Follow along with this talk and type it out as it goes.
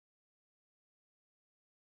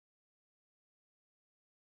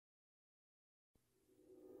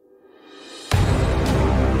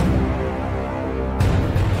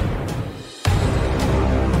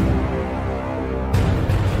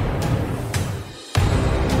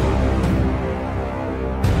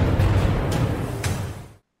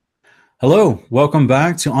Hello, welcome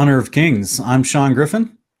back to Honor of Kings. I'm Sean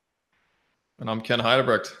Griffin. And I'm Ken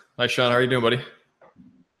Heidebrecht. Hi, Sean. How are you doing, buddy?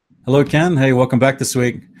 Hello, Ken. Hey, welcome back this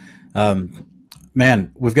week.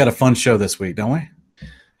 Man, we've got a fun show this week, don't we?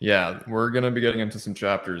 Yeah, we're going to be getting into some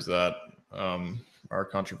chapters that are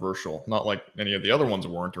controversial. Not like any of the other ones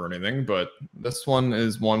weren't or anything, but this one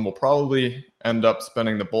is one we'll probably end up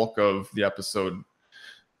spending the bulk of the episode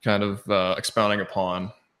kind of expounding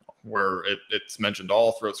upon, where it's mentioned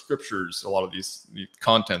all throughout scriptures, a lot of these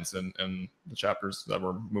contents and the chapters that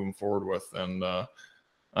we're moving forward with. And I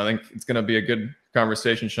think it's going to be a good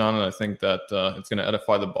conversation, Sean, and I think that it's going to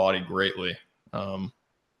edify the body greatly.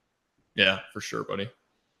 Yeah, for sure, buddy.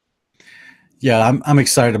 Yeah, I'm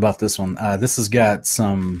excited about this one. This has got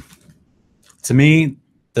some, to me,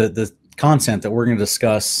 the content that we're going to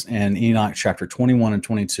discuss in Enoch chapter 21 and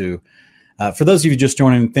 22. For those of you just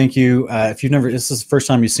joining, thank you. If you've never, this is the first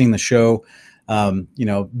time you've seen the show,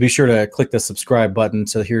 be sure to click the subscribe button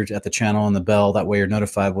to here at the channel and the bell. That way you're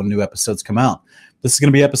notified when new episodes come out. This is going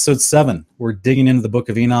to be episode 7. We're digging into the book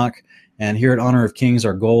of Enoch. And here at Honor of Kings,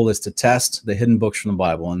 our goal is to test the hidden books from the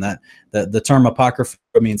Bible. And that the term apocrypha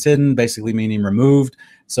means hidden, basically meaning removed.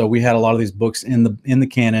 So we had a lot of these books in the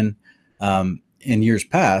canon in years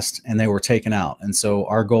past, and they were taken out. And so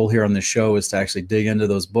our goal here on this show is to actually dig into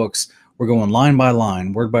those books. We're going line by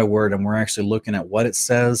line, word by word, and we're actually looking at what it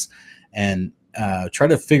says and try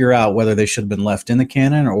to figure out whether they should have been left in the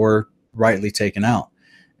canon or rightly taken out.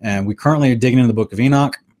 And we currently are digging into the book of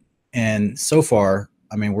Enoch. And so far,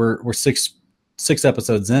 I mean, we're six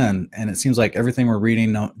episodes in, and it seems like everything we're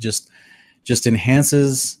reading just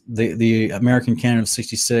enhances the American canon of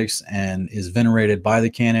 66 and is venerated by the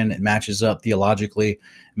canon. It matches up theologically, it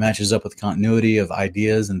matches up with continuity of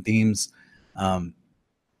ideas and themes.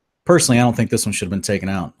 Personally, I don't think this one should have been taken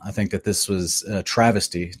out. I think that this was a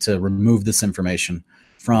travesty to remove this information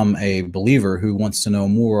from a believer who wants to know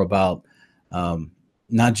more about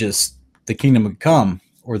not just the kingdom to come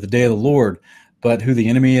or the day of the Lord, but who the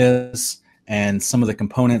enemy is and some of the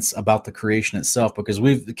components about the creation itself. Because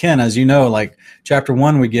Ken, as you know, like chapter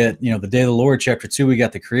 1, we get, the day of the Lord. Chapter 2, we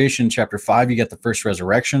got the creation. Chapter 5, you get the first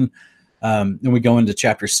resurrection. Then we go into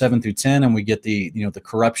chapter 7 through 10, and we get the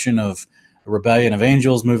corruption of rebellion of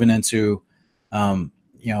angels, moving into,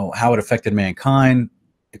 how it affected mankind,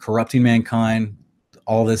 corrupting mankind.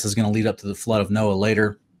 All this is going to lead up to the flood of Noah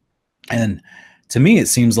later. And to me, it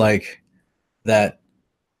seems like that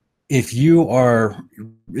if you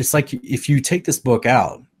take this book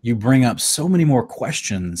out, you bring up so many more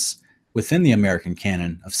questions within the American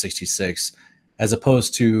canon of 66, as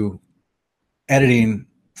opposed to editing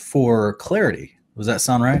for clarity. Does that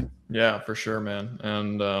sound right? Yeah, for sure, man.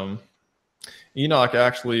 And Enoch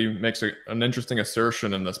actually makes an interesting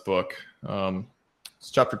assertion in this book.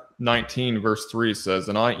 Chapter 19, verse 3 says,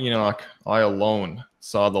 "And I, Enoch, I alone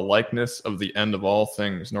saw the likeness of the end of all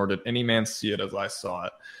things, nor did any man see it as I saw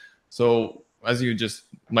it." So, as you just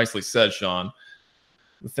nicely said, Sean,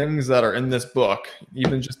 the things that are in this book,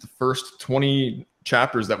 even just the first 20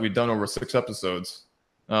 chapters that we've done over 6 episodes,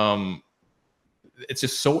 it's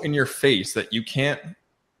just so in your face that you can't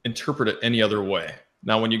interpret it any other way.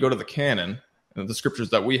 Now, when you go to the canon, and the scriptures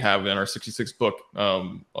that we have in our 66 book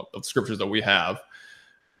of scriptures that we have,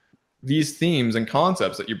 these themes and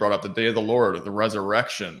concepts that you brought up, the day of the Lord, the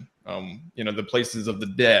resurrection, the places of the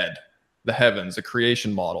dead, the heavens, the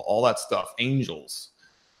creation model, all that stuff, angels,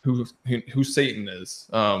 who Satan is.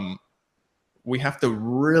 We have to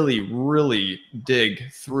really, really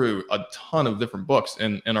dig through a ton of different books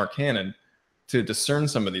in our canon to discern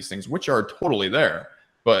some of these things, which are totally there.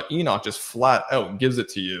 But Enoch just flat out gives it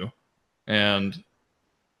to you. And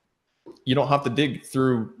you don't have to dig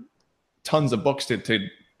through tons of books to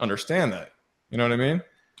understand that. You know what I mean?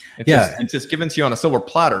 It's just given to you on a silver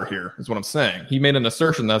platter here, is what I'm saying. He made an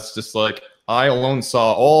assertion that's just like, I alone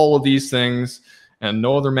saw all of these things, and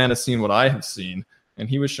no other man has seen what I have seen. And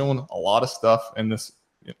he was showing a lot of stuff in this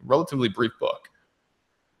relatively brief book.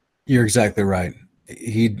 You're exactly right.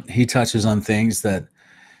 He touches on things that,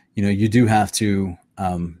 you do have to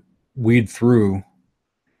weed through.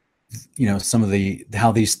 Some of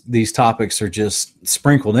how these topics are just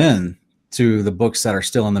sprinkled in to the books that are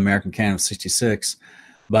still in the American canon of 66,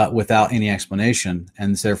 but without any explanation.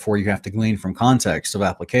 And therefore you have to glean from context of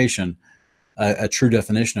application a true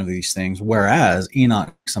definition of these things. Whereas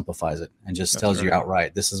Enoch simplifies it and just tells you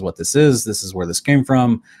outright, this is what this is. This is where this came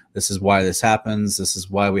from. This is why this happens. This is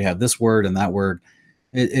why we have this word and that word.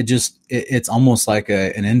 It's almost like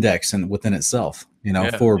an index within itself,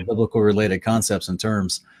 for biblical related concepts and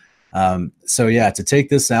terms. To take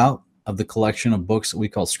this out of the collection of books that we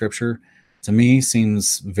call scripture to me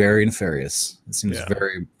seems very nefarious. It seems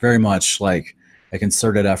very, very much like a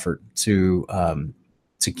concerted effort to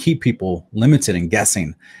keep people limited and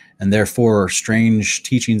guessing, and therefore strange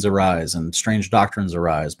teachings arise and strange doctrines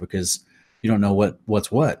arise because you don't know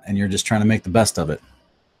what's what, and you're just trying to make the best of it.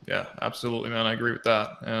 Yeah, absolutely, man. I agree with that.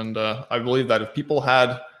 And I believe that if people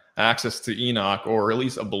had access to Enoch, or at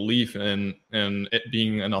least a belief in it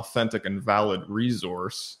being an authentic and valid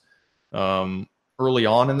resource, early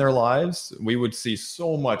on in their lives, we would see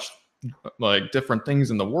so much like different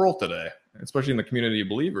things in the world today, especially in the community of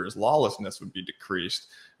believers. Lawlessness would be decreased.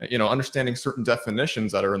 Understanding certain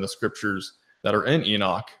definitions that are in the scriptures that are in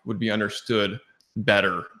Enoch would be understood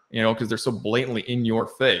better, because they're so blatantly in your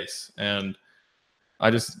face. And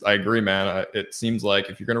I agree, man. It seems like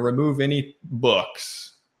if you're going to remove any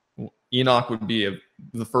books, Enoch would be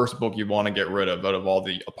the first book you want to get rid of out of all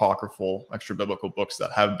the apocryphal, extra biblical books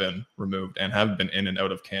that have been removed and have been in and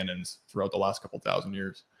out of canons throughout the last couple thousand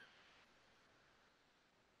years.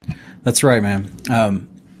 That's right, man.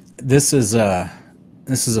 This is a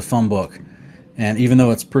fun book, and even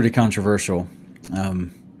though it's pretty controversial,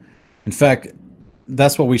 in fact,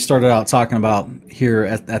 that's what we started out talking about here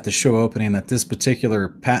at the show opening. That this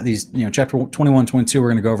particular chapter 21, 22, we're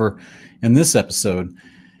going to go over in this episode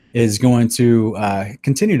is going to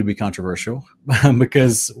continue to be controversial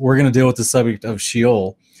because we're going to deal with the subject of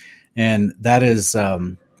Sheol, and that is,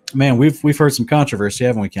 man, we've heard some controversy,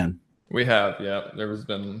 haven't we, Ken? We have, yeah. There has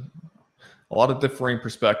been a lot of differing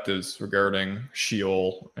perspectives regarding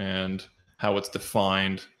Sheol and how it's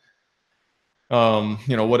defined.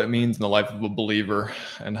 What it means in the life of a believer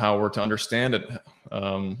and how we're to understand it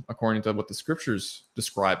according to what the scriptures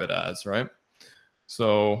describe it as, right?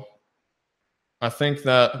 So I think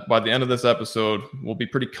that by the end of this episode, we'll be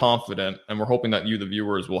pretty confident, and we're hoping that you, the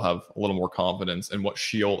viewers, will have a little more confidence in what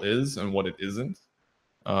Sheol is and what it isn't,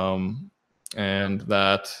 and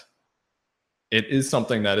that it is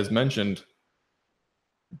something that is mentioned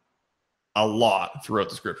a lot throughout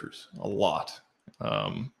the scriptures, a lot.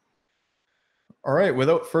 All right,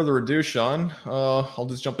 without further ado, Sean, I'll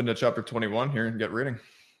just jump into chapter 21 here and get reading.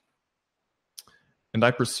 And I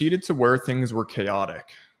proceeded to where things were chaotic,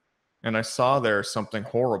 and I saw there something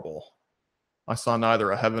horrible. I saw neither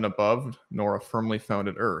a heaven above nor a firmly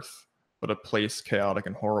founded earth, but a place chaotic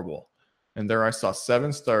and horrible. And there I saw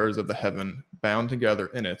 7 stars of the heaven bound together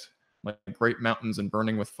in it, like great mountains and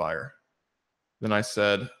burning with fire. Then I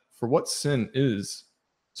said, For what sin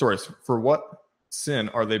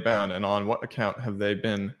are they bound, and on what account have they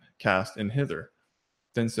been cast in hither?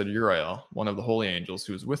 Then said Uriel, one of the holy angels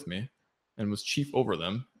who was with me, and was chief over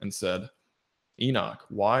them, and said, Enoch,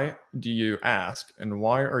 why do you ask, and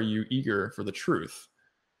why are you eager for the truth?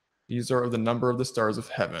 These are of the number of the stars of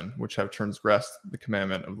heaven, which have transgressed the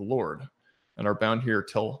commandment of the Lord, and are bound here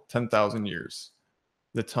till 10,000 years.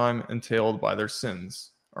 The time entailed by their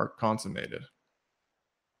sins are consummated.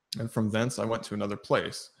 And from thence I went to another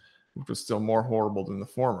place, which was still more horrible than the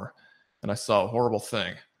former. And I saw a horrible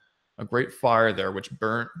thing, a great fire there which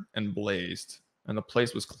burnt and blazed, and the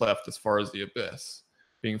place was cleft as far as the abyss,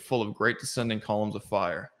 being full of great descending columns of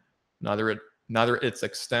fire. Neither its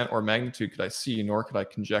extent or magnitude could I see, nor could I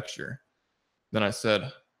conjecture. Then I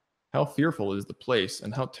said, How fearful is the place,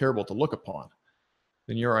 and how terrible to look upon!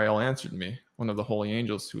 Then Uriel answered me, one of the holy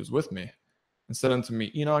angels who was with me, and said unto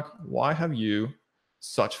me, Enoch, why have you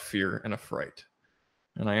such fear and affright?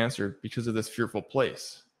 And I answered, Because of this fearful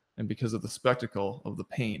place, and because of the spectacle of the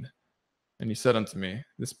pain. And he said unto me,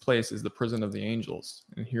 This place is the prison of the angels,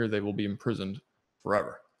 and here they will be imprisoned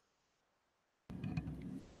forever.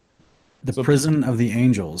 The prison of the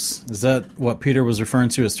angels. Is that what Peter was referring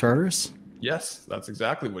to as Tartarus? Yes, that's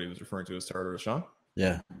exactly what he was referring to as Tartarus, Sean.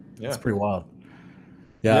 Yeah. It's pretty wild.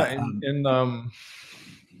 Yeah. In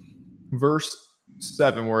verse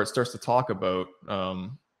 7, where it starts to talk about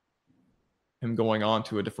him going on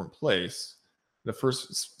to a different place, the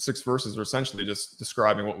first 6 verses are essentially just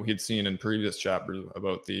describing what we had seen in previous chapters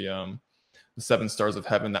about the 7 stars of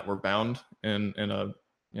heaven that were bound in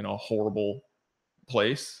a horrible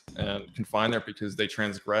place and confined there because they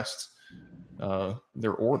transgressed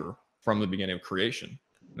their order from the beginning of creation.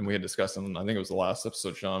 And we had discussed in, I think it was the last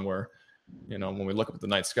episode, Sean, where when we look up at the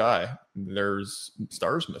night sky, there's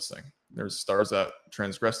stars missing. There's stars that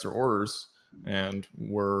transgressed their orders and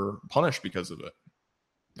were punished because of it.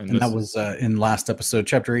 And that was in last episode,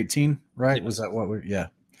 chapter 18, right? Yes. Was that what yeah,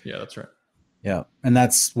 that's right. Yeah. And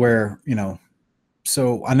that's where,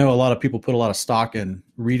 so I know a lot of people put a lot of stock in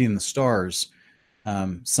reading the stars,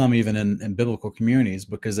 some even in biblical communities,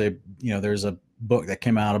 because there's a book that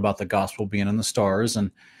came out about the gospel being in the stars.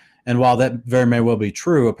 And while that very may well be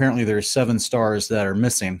true, apparently there's 7 stars that are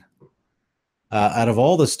missing Out of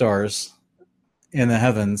all the stars in the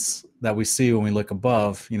heavens that we see when we look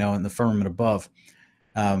above, in the firmament above,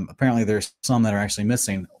 apparently there's some that are actually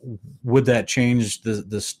missing. Would that change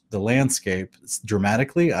the landscape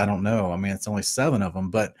dramatically? I don't know. I mean, it's only 7 of them,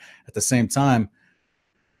 but at the same time,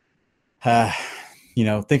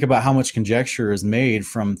 think about how much conjecture is made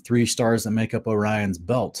from 3 stars that make up Orion's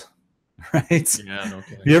belt, right? Yeah, no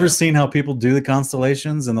kidding. Have you ever seen how people do the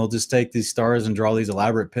constellations, and they'll just take these stars and draw these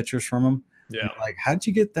elaborate pictures from them? Yeah. Like, how'd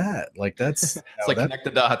you get that? Like, that's it's like connect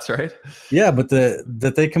the dots, right? Yeah, but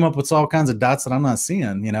that they come up with all kinds of dots that I'm not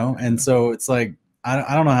seeing, and so it's like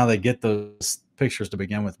I don't know how they get those pictures to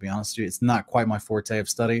begin with. To be honest with you, it's not quite my forte of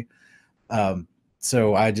study,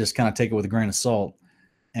 so I just kind of take it with a grain of salt,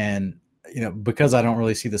 and because I don't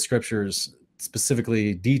really see the scriptures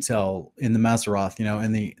specifically detail in the Mazzaroth,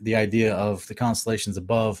 and the idea of the constellations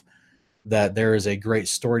above, that there is a great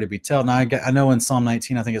story to be told. Now I know in Psalm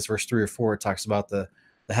 19, I think it's verse 3 or 4, it talks about the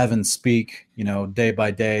heavens speak, day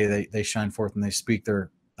by day, they shine forth and they speak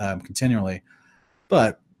there continually.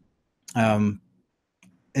 But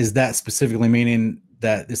is that specifically meaning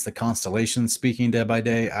that it's the constellation speaking day by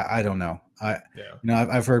day? I don't know.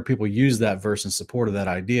 I've heard people use that verse in support of that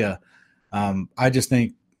idea. I just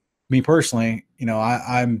think, me personally,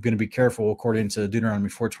 I'm going to be careful, according to Deuteronomy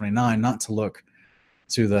 4:29, not to look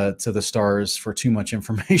to the stars for too much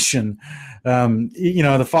information.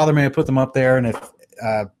 The Father may have put them up there, and if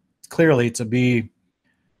clearly to be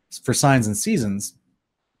for signs and seasons,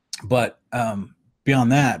 but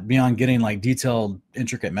beyond that, beyond getting like detailed,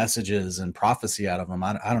 intricate messages and prophecy out of them,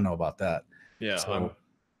 I don't know about that. Yeah, so,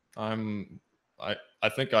 I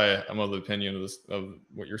think I'm of the opinion of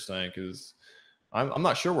what you're saying, because I'm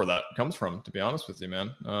not sure where that comes from, to be honest with you,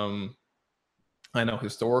 man. I know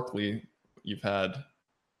historically you've had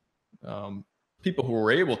people who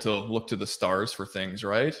were able to look to the stars for things,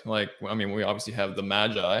 right? Like, I mean, we obviously have the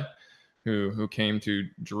Magi who came to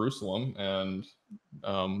Jerusalem, and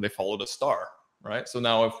they followed a star, right? So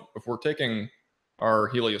now if we're taking our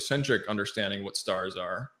heliocentric understanding what stars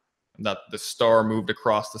are, that the star moved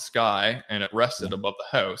across the sky and it rested above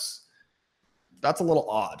the house, that's a little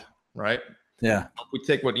odd, right? Yeah. If we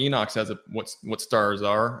take what Enoch says what stars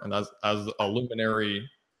are, and as a luminary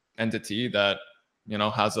entity that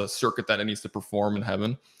has a circuit that it needs to perform in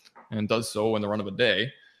heaven, and does so in the run of a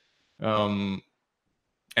day, and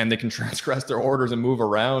they can transgress their orders and move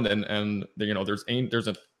around, and there's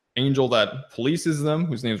an angel that polices them,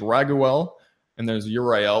 whose name is Raguel, and there's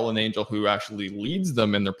Uriel, an angel who actually leads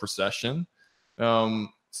them in their procession.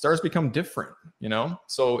 Stars become different,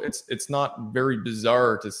 so it's not very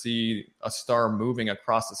bizarre to see a star moving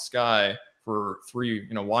across the sky for 3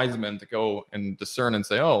 wise men to go and discern and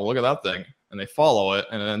say, oh, look at that thing, and they follow it,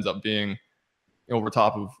 and it ends up being over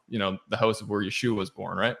top of the house of where Yeshua was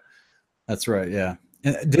born, right? That's right. Yeah.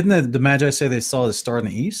 And didn't the Magi say they saw the star in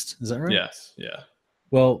the east? Is that right? Yes. Yeah.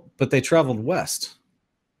 Well, but they traveled west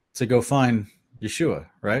to go find Yeshua,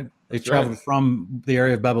 right? They traveled from the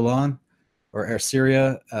area of Babylon or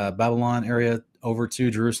Assyria, Babylon area, over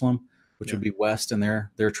to Jerusalem, which would be west in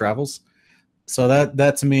their travels. So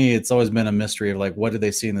that to me, it's always been a mystery of like, what did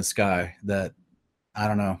they see in the sky that I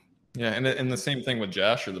don't know. Yeah, and the same thing with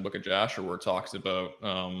Jasher, the book of Jasher, where it talks about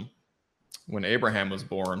when Abraham was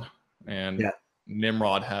born, and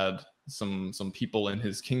Nimrod had some people in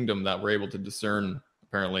his kingdom that were able to discern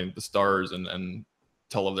apparently the stars and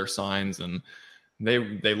tell of their signs, and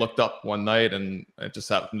they looked up one night, and it just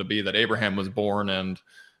happened to be that Abraham was born, and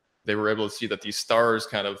they were able to see that these stars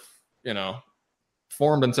kind of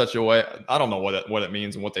formed in such a way. I don't know what it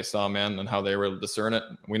means and what they saw, man, and how they were able to discern it.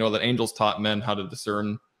 We know that angels taught men how to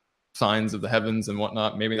discern signs of the heavens and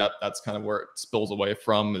whatnot. Maybe that's kind of where it spills away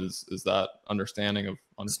from, is that understanding of.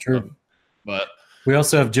 It's true. But we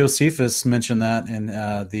also have Josephus mention that in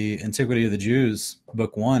the Antiquity of the Jews,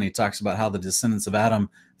 book 1. He talks about how the descendants of Adam,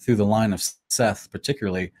 through the line of Seth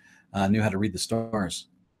particularly, knew how to read the stars.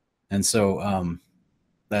 And so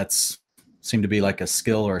that's seemed to be like a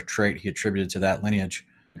skill or a trait he attributed to that lineage.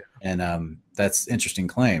 And that's interesting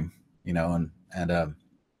claim, and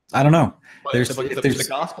I don't know. But there's the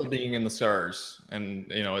gospel being in the stars, and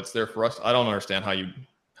it's there for us. I don't understand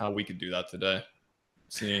how we could do that today,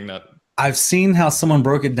 seeing that. I've seen how someone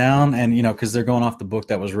broke it down, and because they're going off the book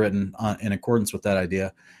that was written in accordance with that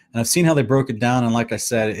idea, and I've seen how they broke it down, and like I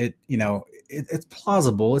said, it's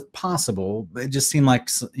plausible, it's possible. It just seemed like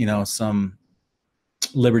some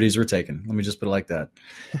liberties were taken. Let me just put it like that.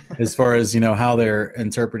 As far as how they're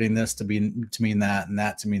interpreting this to mean that, and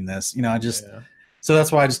that to mean this, So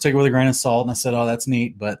that's why I just took it with a grain of salt, and I said, oh, that's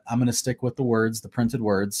neat, but I'm going to stick with the printed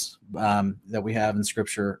words that we have in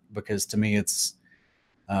Scripture, because to me it's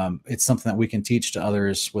It's something that we can teach to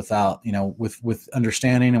others without, with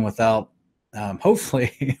understanding and without,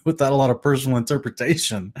 hopefully, without a lot of personal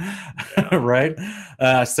interpretation, right?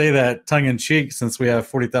 I say that tongue in cheek since we have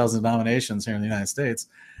 40,000 denominations here in the United States.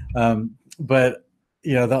 But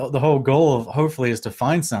the whole goal of hopefully is to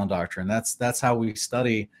find sound doctrine. That's how we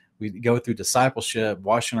study. We go through discipleship,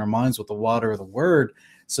 washing our minds with the water of the Word,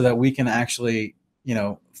 so that we can actually,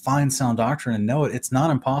 find sound doctrine and know it. It's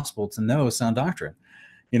not impossible to know sound doctrine.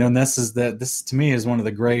 And this to me is one of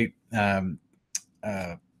the great, one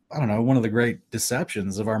of the great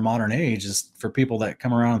deceptions of our modern age is for people that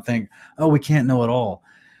come around and think, oh, we can't know it all.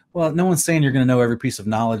 Well, no one's saying you're going to know every piece of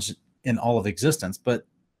knowledge in all of existence, but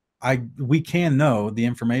we can know the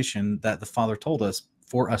information that the Father told us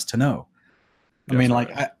for us to know. I mean,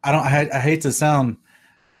 right. I hate to sound,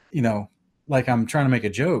 like I'm trying to make a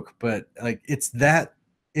joke, but like it's that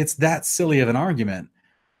silly of an argument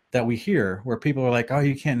that we hear where people are like, oh,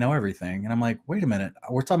 you can't know everything. And I'm like, wait a minute,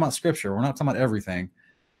 we're talking about scripture. We're not talking about everything.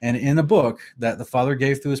 And in a book that the Father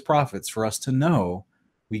gave through his prophets for us to know,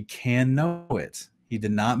 we can know it. He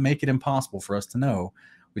did not make it impossible for us to know.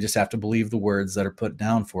 We just have to believe the words that are put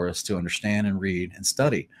down for us to understand and read and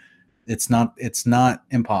study. It's not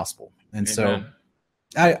impossible. And Amen. So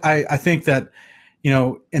I think that,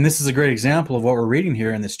 and this is a great example of what we're reading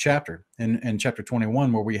here in this chapter, in chapter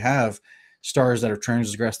 21, where we have stars that have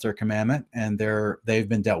transgressed their commandment and they've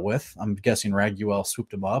been dealt with. I'm guessing Raguel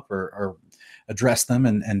swooped them up or addressed them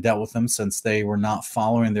and dealt with them since they were not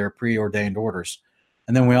following their preordained orders.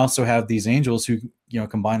 And then we also have these angels who,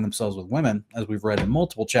 combine themselves with women, as we've read in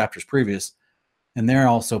multiple chapters previous, and they're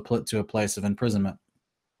also put to a place of imprisonment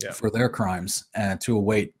for their crimes and to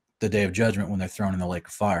await the day of judgment when they're thrown in the lake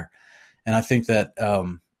of fire. And I think that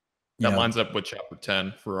that lines up with chapter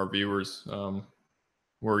 10 for our viewers,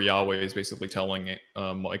 where Yahweh is basically telling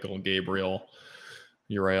Michael and Gabriel,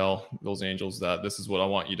 Uriel, those angels, that this is what I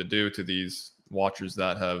want you to do to these watchers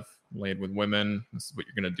that have laid with women. This is what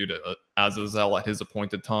you're going to do to Azazel at his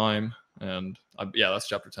appointed time. And that's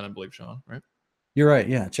chapter 10, I believe, Sean, right? You're right.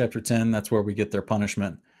 Yeah, chapter 10, that's where we get their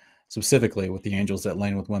punishment, specifically with the angels that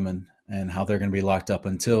lay with women and how they're going to be locked up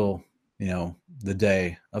until, the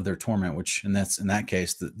day of their torment, which, and that's in that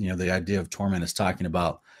case, the idea of torment is talking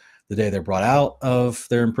about the day they're brought out of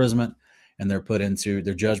their imprisonment and they're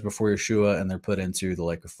judged before Yeshua and they're put into the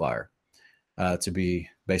lake of fire to be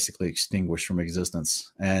basically extinguished from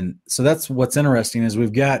existence. And so that's what's interesting is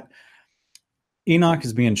we've got Enoch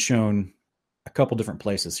is being shown a couple different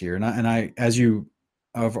places here. And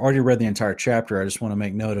I've already read the entire chapter. I just want to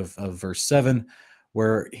make note of verse 7,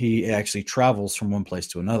 where he actually travels from one place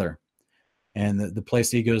to another. And the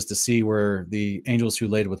place he goes to see where the angels who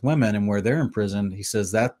laid with women and where they're imprisoned, he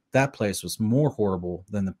says that place was more horrible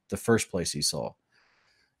than the first place he saw.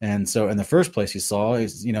 And so in the first place he saw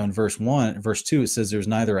is, in verse 2, it says there's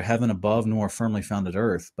neither a heaven above nor a firmly founded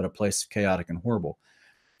earth, but a place chaotic and horrible.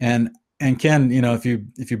 And Ken, if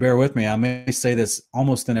you bear with me, I may say this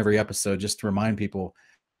almost in every episode just to remind people,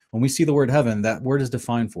 when we see the word heaven, that word is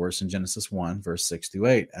defined for us in Genesis 1, verse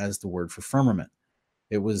 6-8 as the word for firmament.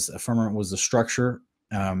 A firmament was the structure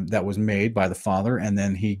that was made by the Father, and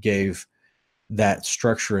then he gave that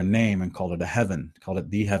structure a name and called it a heaven, called it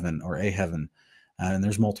the heaven or a heaven. And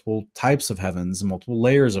there's multiple types of heavens and multiple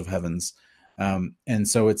layers of heavens. And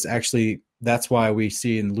so it's actually, that's why we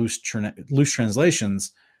see in loose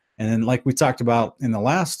translations. And then like we talked about in the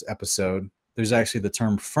last episode, there's actually the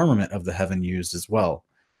term firmament of the heaven used as well,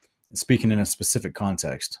 speaking in a specific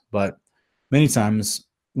context. But many times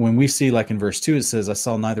when we see, like in verse 2, it says, I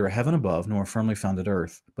saw neither a heaven above nor a firmly founded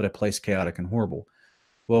earth, but a place chaotic and horrible.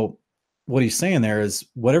 Well, what he's saying there is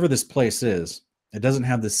whatever this place is, it doesn't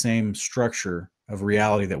have the same structure of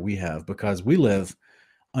reality that we have, because we live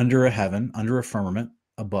under a heaven, under a firmament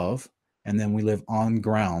above, and then we live on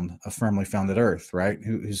ground, a firmly founded earth, right?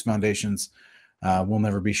 Whose foundations will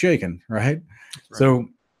never be shaken, right? So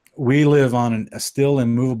we live on a still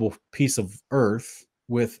immovable piece of earth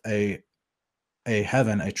with a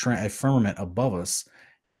heaven, a firmament above us.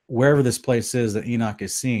 Wherever this place is that Enoch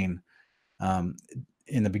is seeing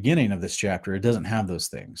in the beginning of this chapter, it doesn't have those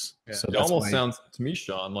things. Yeah. So it almost sounds to me,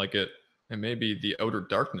 Sean, like it may be the outer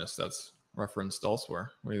darkness that's referenced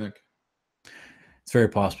elsewhere. What do you think? It's very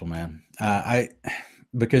possible, man.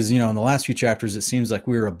 Because, in the last few chapters, it seems like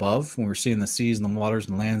we were above, when we're seeing the seas and the waters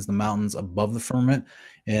and the lands and the mountains above the firmament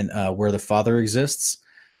and where the Father exists.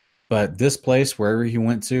 But this place, wherever he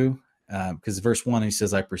went to, because verse 1, he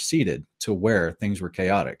says, I proceeded to where things were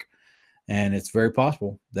chaotic. And it's very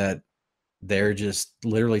possible that they're just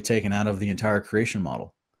literally taken out of the entire creation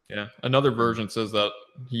model. Yeah. Another version says that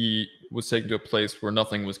he was taken to a place where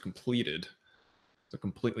nothing was completed. It's a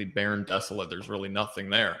completely barren, desolate. There's really nothing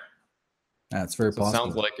there. That's very So it possible.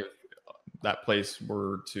 sounds like if that place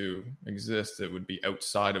were to exist, it would be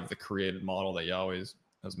outside of the created model that Yahweh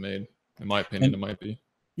has made. In my opinion, it might be.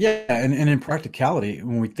 Yeah, and in practicality,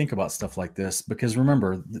 when we think about stuff like this, because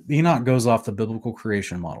remember, Enoch goes off the biblical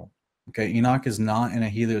creation model. Okay, Enoch is not in a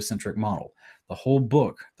heliocentric model. The whole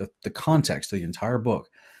book, the context of the entire book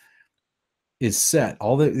is set.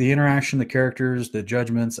 All the interaction, the characters, the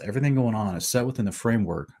judgments, everything going on is set within the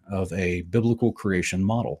framework of a biblical creation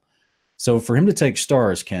model. So for him to take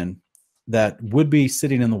stars, Ken, that would be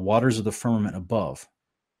sitting in the waters of the firmament above,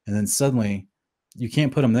 and then suddenly you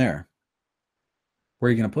can't put them there. Where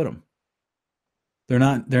are you going to put them?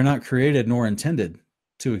 They're not created nor intended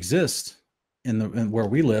to exist in where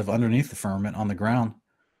we live underneath the firmament on the ground.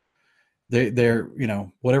 They're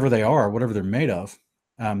whatever they are, whatever they're made of,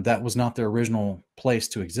 that was not their original place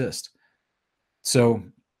to exist. So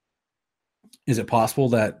is it possible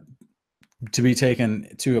that to be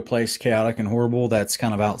taken to a place chaotic and horrible that's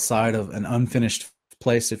kind of outside of an unfinished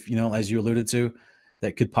place, if as you alluded to,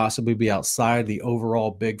 that could possibly be outside the overall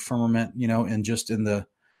big firmament, and just in the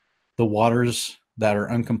waters that are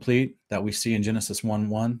incomplete that we see in Genesis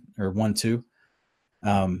 1:1 or 1:2,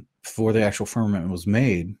 before the actual firmament was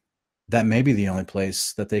made, that may be the only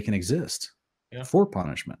place that they can exist for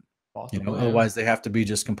punishment. Possibly, otherwise they have to be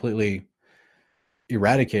just completely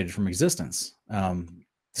eradicated from existence.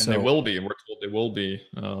 And they will be, and we're told they will be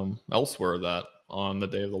elsewhere, that on the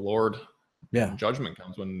day of the Lord, judgment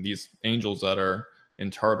comes, when these angels that are in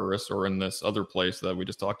Tartarus or in this other place that we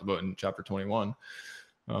just talked about in chapter 21,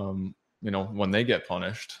 when they get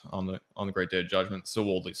punished on the great day of judgment, so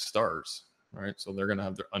will these stars, right? So they're going to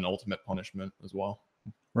have an ultimate punishment as well.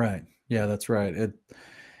 Right. Yeah, that's right.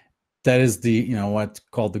 That is the what's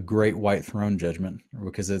called the Great White Throne Judgment,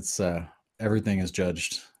 because it's everything is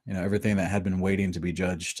judged. Everything that had been waiting to be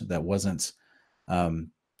judged that wasn't,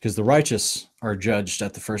 because the righteous are judged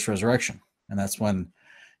at the first resurrection, and that's when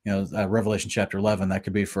Revelation chapter 11. That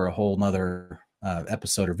could be for a whole nother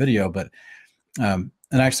episode or video, but and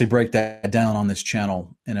I actually break that down on this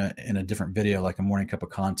channel in a different video, like a Morning Cup of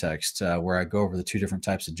Context, where I go over the two different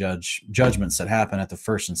types of judgments that happen at the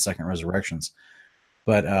first and second resurrections.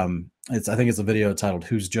 But I think it's a video titled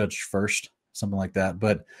 "Who's Judged First?" something like that.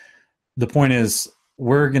 But the point is,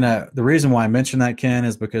 the reason why I mentioned that, Ken,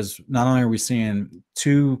 is because not only are we seeing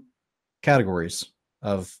two categories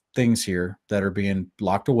of things here that are being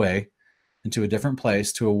locked away into a different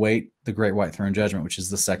place to await the Great White Throne Judgment, which is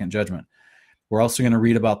the second judgment. We're also going to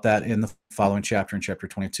read about that in the following chapter, in chapter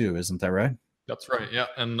 22. Isn't that right? That's right. Yeah.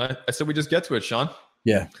 And I said we just get to it, Sean.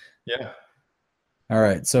 Yeah. Yeah. All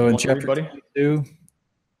right. So in chapter 22,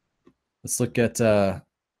 let's look at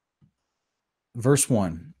verse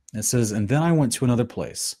 1. It says, "And then I went to another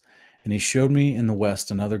place, and he showed me in the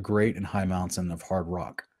west another great and high mountain of hard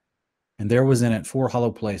rock. And there was in it 4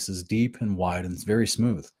 hollow places, deep and wide and very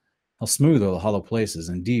smooth. How smooth are the hollow places,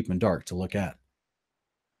 and deep and dark to look at.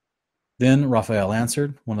 Then Raphael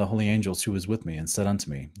answered, one of the holy angels who was with me, and said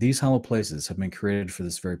unto me, These hollow places have been created for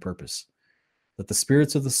this very purpose, that the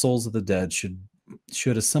spirits of the souls of the dead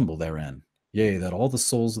should assemble therein. Yea, that all the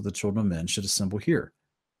souls of the children of men should assemble here.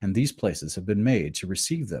 And these places have been made to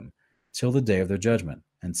receive them till the day of their judgment,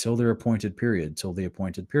 and till their appointed period, till the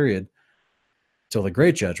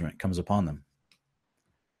great judgment comes upon them.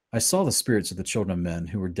 I saw the spirits of the children of men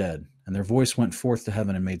who were dead, and their voice went forth to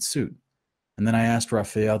heaven and made suit. And then I asked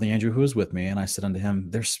Raphael, the angel who was with me, and I said unto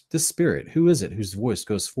him, This spirit, who is it whose voice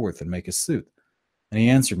goes forth and maketh suit? And he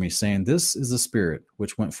answered me, saying, This is the spirit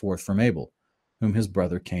which went forth from Abel, whom his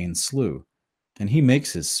brother Cain slew. And he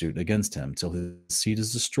makes his suit against him till his seed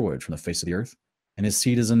is destroyed from the face of the earth, and his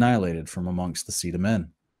seed is annihilated from amongst the seed of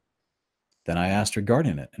men. Then I asked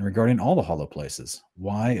regarding it, and regarding all the hollow places,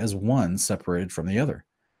 why is one separated from the other?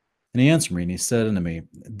 And he answered me, and he said unto me,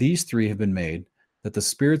 These 3 have been made, that the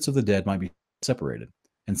spirits of the dead might be separated.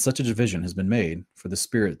 And such a division has been made for the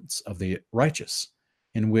spirits of the righteous,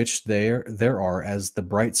 in which there are as the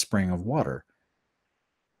bright spring of water.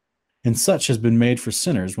 And such has been made for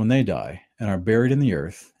sinners when they die, and are buried in the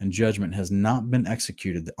earth, and judgment has not been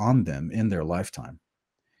executed on them in their lifetime.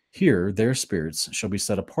 Here their spirits shall be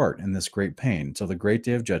set apart in this great pain, till the great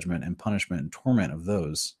day of judgment and punishment and torment of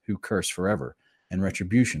those who curse forever, and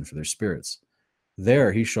retribution for their spirits.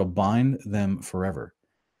 There he shall bind them forever.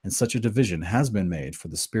 And such a division has been made for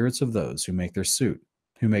the spirits of those who make their suit,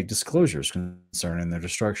 who make disclosures concerning their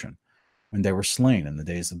destruction, when they were slain in the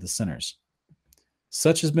days of the sinners.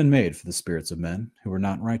 Such has been made for the spirits of men who were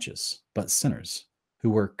not righteous, but sinners, who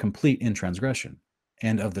were complete in transgression.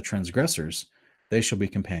 And of the transgressors they shall be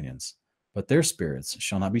companions. but their spirits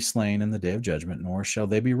shall not be slain in the day of judgment, nor shall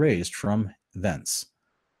they be raised from thence.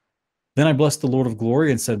 Then I blessed the Lord of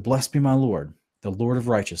glory and said, Blessed be my Lord, the Lord of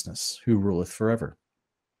righteousness, who ruleth forever.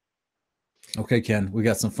 Okay, Ken, we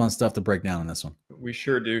got some fun stuff to break down in this one. We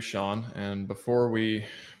sure do, Sean. And before we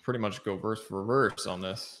pretty much go verse for verse on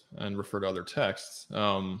this and refer to other texts,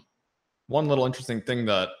 one little interesting thing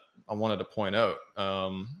that I wanted to point out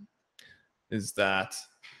is that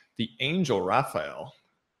the angel Raphael,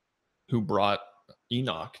 who brought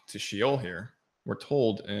Enoch to Sheol here, we're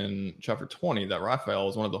told in chapter 20 that Raphael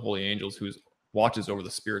is one of the holy angels who watches over the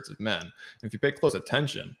spirits of men. And if you pay close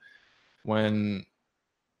attention, when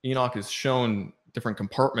Enoch is shown different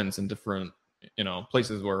compartments and different,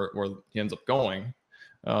 places where he ends up going,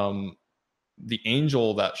 the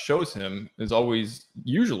angel that shows him is always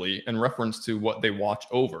usually in reference to what they watch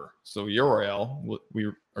over. So Uriel,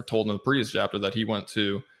 we are told in the previous chapter that he went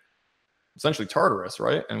to essentially Tartarus,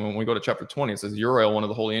 right? And when we go to chapter 20, it says Uriel, one of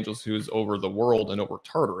the holy angels who is over the world and over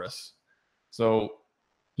Tartarus. So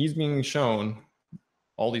he's being shown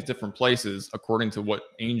all these different places according to what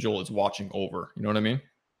angel is watching over. You know what I mean?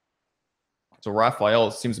 So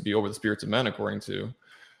Raphael seems to be over the spirits of men according to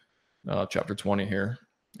chapter 20 here.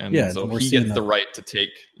 And so he gets the right to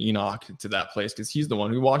take Enoch to that place because he's the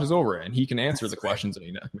one who watches over it and he can answer the questions that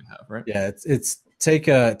Enoch may have, right? Yeah, it's take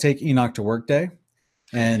Enoch to work day,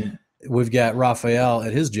 and we've got Raphael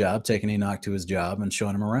at his job taking Enoch to his job and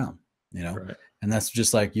showing him around, right. And that's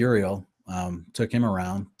just like Uriel took him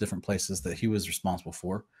around different places that he was responsible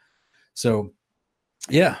for. So,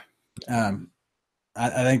 yeah,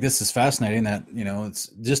 I think this is fascinating that, it's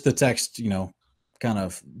just the text, kind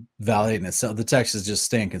of validating itself. The text is just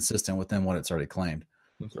staying consistent within what it's already claimed.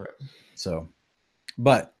 That's right. So,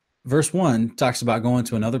 but verse 1 talks about going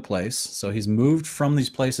to another place. So he's moved from these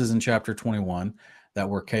places in chapter 21 that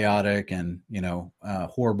were chaotic and,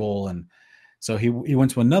 horrible. And so he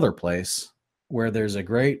went to another place where there's a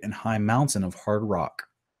great and high mountain of hard rock.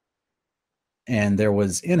 And there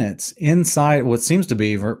was in it, inside what seems to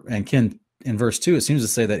be, and Ken, in verse 2, it seems to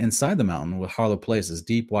say that inside the mountain were hollow places,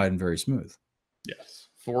 deep, wide, and very smooth. Yes,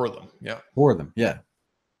 4 of them. Yeah. 4 of them. Yeah.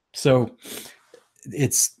 So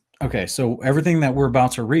it's okay. So everything that we're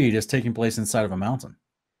about to read is taking place inside of a mountain.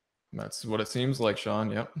 That's what it seems like, Sean.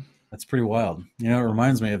 Yep. That's pretty wild. It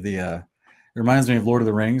reminds me of Lord of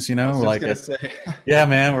the Rings, like yeah,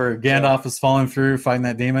 man, where Gandalf is falling through, fighting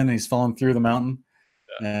that demon, and he's falling through the mountain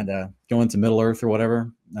and going to Middle Earth or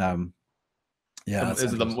whatever. Yeah. Was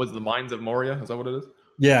it the Mines of Moria? Is that what it is?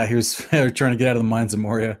 Yeah, he was trying to get out of the Mines of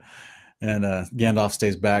Moria, and Gandalf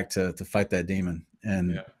stays back to fight that demon.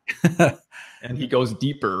 And and he goes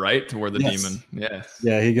deeper, right, to where the demon. Yes.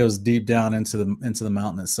 Yeah, he goes deep down into the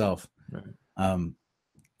mountain itself. Right.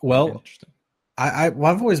 Well, I've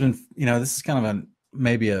always been, this is kind of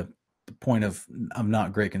maybe a point of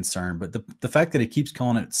not great concern, but the fact that he keeps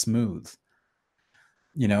calling it smooth,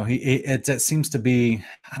 it seems to be,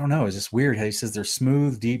 I don't know, it's just weird how he says they're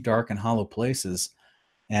smooth, deep, dark, and hollow places.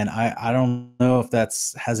 And I don't know if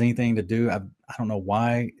that's has anything to do. I don't know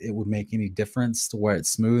why it would make any difference to where it's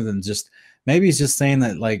smooth, and just maybe he's just saying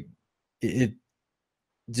that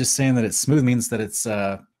just saying that it's smooth means that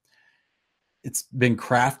it's been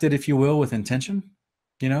crafted, if you will, with intention.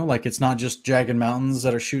 Like it's not just jagged mountains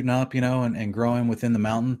that are shooting up, and growing within the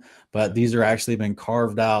mountain, but these are actually been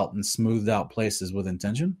carved out and smoothed out places with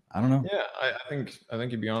intention. I don't know. Yeah, I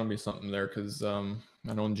think you'd be on to me something there, because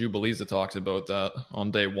I know in Jubilees it talks about that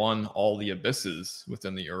on day 1, all the abysses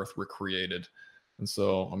within the earth were created. And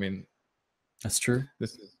so, I mean, that's true.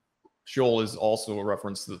 Sheol is also a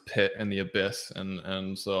reference to the pit and the abyss.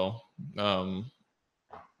 And so,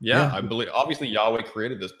 I believe obviously Yahweh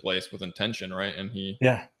created this place with intention, right? And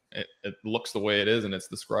it looks the way it is, and it's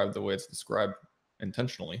described the way it's described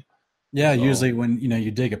intentionally. Yeah. So, usually when, you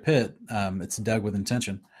dig a pit, it's dug with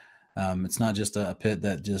intention. It's not just a pit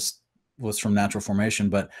that just was from natural formation,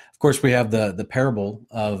 but of course we have the parable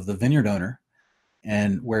of the vineyard owner,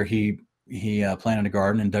 and where he planted a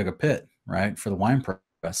garden and dug a pit, right, for the wine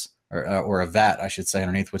press, or a vat, I should say,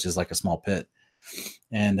 underneath, which is like a small pit,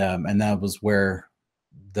 and that was where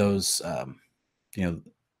those in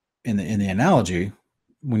the analogy,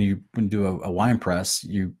 when you do a wine press,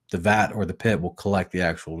 the vat or the pit will collect the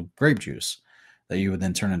actual grape juice that you would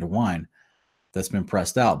then turn into wine that's been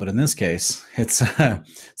pressed out. But in this case, it's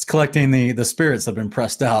collecting the spirits that have been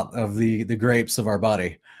pressed out of the grapes of our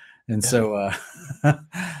body. And so,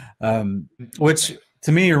 which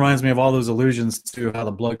to me reminds me of all those allusions to how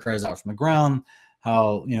the blood cries out from the ground,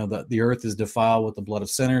 how, the earth is defiled with the blood of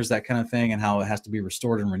sinners, that kind of thing, and how it has to be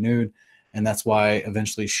restored and renewed. And that's why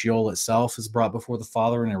eventually Sheol itself is brought before the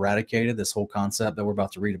Father and eradicated, this whole concept that we're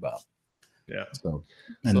about to read about. Yeah. So,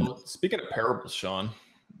 So speaking of parables, Sean,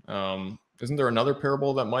 isn't there another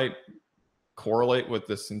parable that might correlate with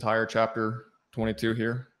this entire chapter 22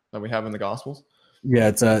 here that we have in the Gospels? yeah,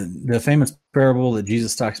 it's the famous parable that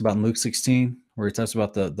Jesus talks about in Luke 16, where he talks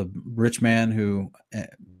about the rich man who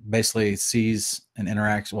basically sees and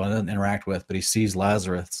interacts. Well, doesn't interact with, but he sees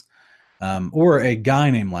Lazarus, or a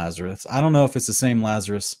guy named Lazarus. I don't know if it's the same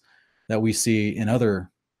Lazarus that we see in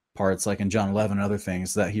other parts, like in John 11 and other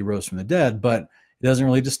things, that he rose from the dead, but it doesn't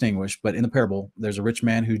really distinguish. But in the parable, there's a rich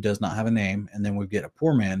man who does not have a name, and then we get a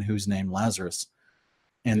poor man who's named Lazarus.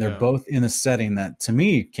 And they're both in a setting that, to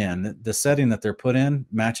me, Ken, the setting that they're put in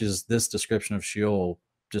matches this description of Sheol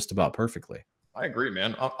just about perfectly. I agree,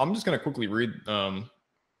 man. I'm just going to quickly read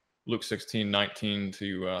Luke 16, 19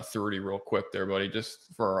 to 30 real quick there, buddy,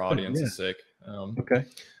 just for our audience's sake. Okay.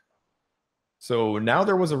 So now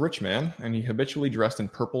there was a rich man, and he habitually dressed in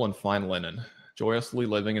purple and fine linen, joyously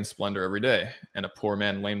living in splendor every day. And a poor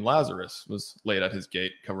man named Lazarus was laid at his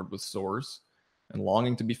gate, covered with sores, and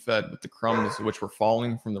longing to be fed with the crumbs which were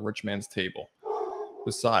falling from the rich man's table.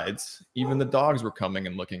 Besides, even the dogs were coming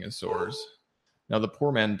and licking his sores. Now the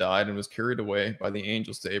poor man died and was carried away by the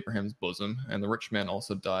angels to Abraham's bosom, and the rich man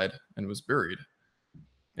also died and was buried.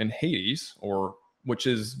 In Hades, or which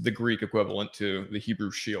is the Greek equivalent to the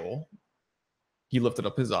Hebrew Sheol, he lifted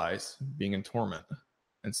up his eyes, being in torment,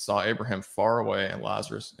 and saw Abraham far away and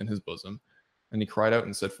Lazarus in his bosom. And he cried out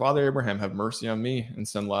and said, Father Abraham, have mercy on me and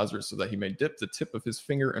send Lazarus so that he may dip the tip of his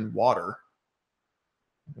finger in water,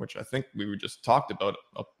 which I think we just talked about,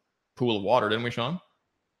 a pool of water, didn't we, Sean?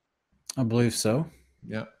 I believe so.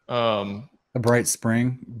 Yeah. A bright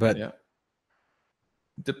spring, but yeah.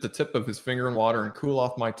 Dip the tip of his finger in water and cool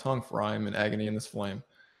off my tongue, for I am in agony in this flame.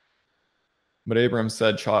 But Abraham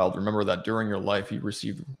said, Child, remember that during your life you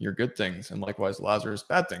received your good things, and likewise Lazarus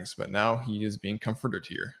bad things, but now he is being comforted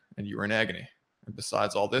here, and you are in agony. And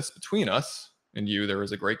besides all this, between us and you there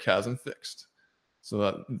is a great chasm fixed, so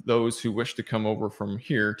that those who wish to come over from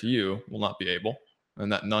here to you will not be able,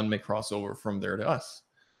 and that none may cross over from there to us.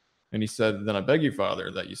 And he said, Then I beg you,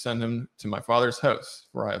 Father, that you send him to my father's house,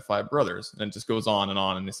 for I have 5 brothers. And it just goes on,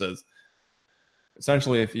 and he says,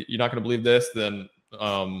 essentially, if you're not going to believe this, then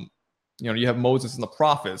you have Moses and the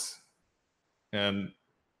prophets. And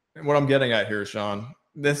what I'm getting at here, Sean,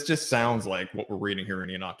 this just sounds like what we're reading here in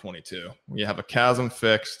Enoch 22. You have a chasm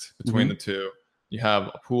fixed between the two. You have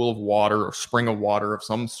a pool of water or spring of water of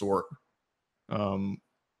some sort. And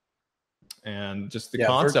just the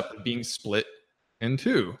concept of being split in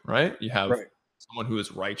two, right? You have someone who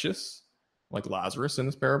is righteous, like Lazarus in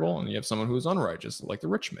this parable, and you have someone who is unrighteous, like the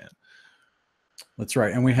rich man. That's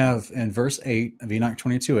right. And we have in verse 8 of Enoch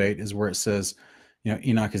 22:8 is where it says,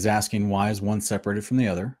 Enoch is asking, why is one separated from the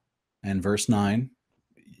other? And verse 9,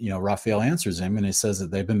 Raphael answers him, and he says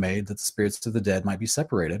that they've been made that the spirits of the dead might be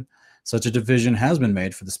separated. Such a division has been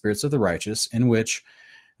made for the spirits of the righteous, in which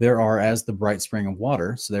there are as the bright spring of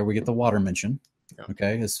water. So there we get the water mention. Yeah.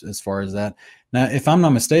 Okay, as far as that. Now, if I'm not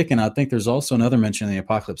mistaken, I think there's also another mention in the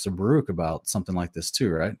Apocalypse of Baruch about something like this too,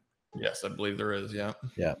 right? Yes, I believe there is. Yeah.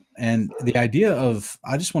 Yeah. And the idea of,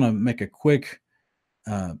 I just want to make a quick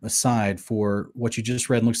aside for what you just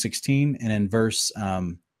read in Luke 16 and in verse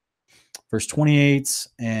 28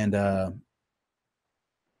 and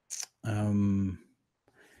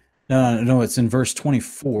no, it's in verse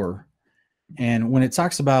 24. And when it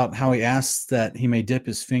talks about how he asks that he may dip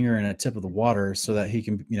his finger in a tip of the water so that he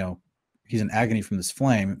can, he's in agony from this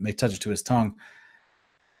flame, may touch it to his tongue.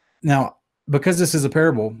 Now, because this is a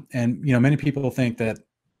parable, and many people think that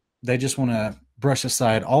they just want to brush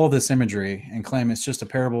aside all of this imagery and claim it's just a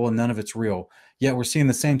parable and none of it's real. Yet we're seeing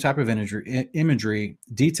the same type of imagery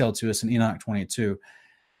detailed to us in Enoch 22.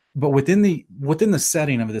 But within the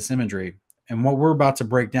setting of this imagery and what we're about to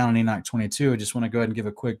break down in Enoch 22, I just want to go ahead and give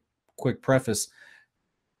a quick preface.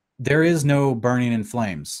 There is no burning in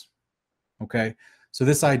flames. Okay, so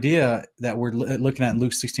this idea that we're looking at in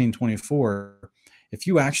Luke 16:24. If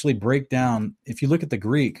you actually break down, if you look at the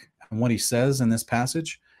Greek and what he says in this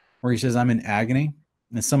passage, where he says, I'm in agony,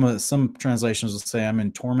 and some translations will say I'm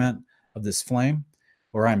in torment of this flame,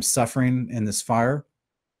 or I'm suffering in this fire.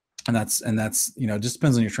 And that's just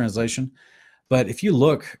depends on your translation. But if you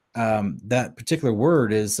look, that particular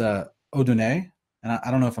word is odune, and I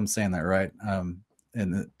don't know if I'm saying that right,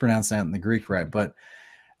 and pronouncing that in the Greek right, but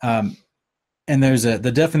and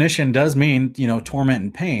the definition does mean torment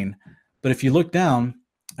and pain. But if you look down,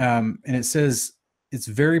 and it says it's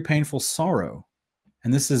very painful sorrow.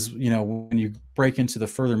 And this is, when you break into the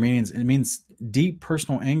further meanings, it means deep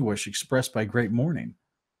personal anguish expressed by great mourning.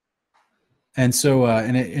 And so,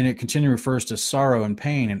 and it continually refers to sorrow and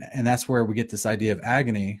pain, and that's where we get this idea of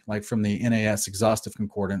agony, like from the NAS Exhaustive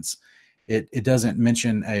Concordance. It doesn't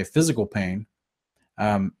mention a physical pain,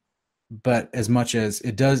 but as much as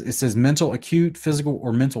it does, it says mental, acute, physical,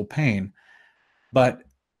 or mental pain. But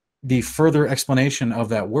the further explanation of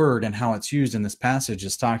that word and how it's used in this passage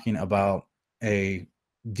is talking about a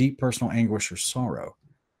deep personal anguish or sorrow.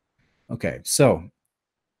 Okay, so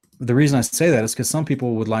the reason I say that is because some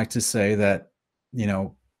people would like to say that,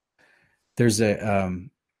 there's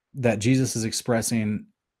that Jesus is expressing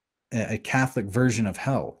a Catholic version of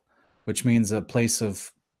hell, which means a place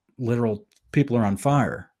of literal people are on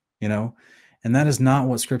fire, and that is not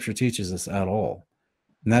what Scripture teaches us at all.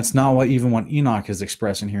 And that's not what Enoch is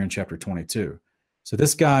expressing here in chapter 22. So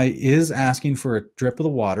this guy is asking for a drip of the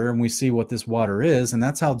water, and we see what this water is, and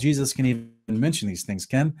that's how Jesus can even mention these things,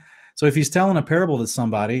 Ken. So if he's telling a parable to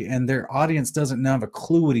somebody and their audience doesn't have a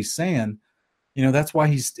clue what he's saying, that's why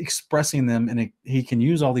he's expressing them, and he can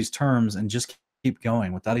use all these terms and just keep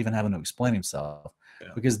going without even having to explain himself,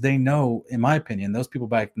 because they know, in my opinion, those people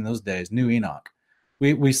back in those days knew Enoch.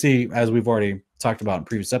 We see, as we've already talked about in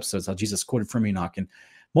previous episodes, how Jesus quoted from Enoch in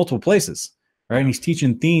multiple places, right? And he's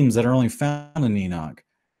teaching themes that are only found in Enoch,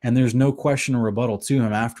 and there's no question or rebuttal to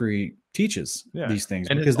him after he teaches these things,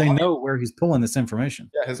 and because they know where he's pulling this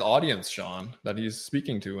information. Yeah, his audience, Sean, that he's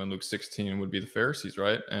speaking to in Luke 16 would be the Pharisees,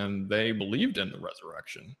 right? And they believed in the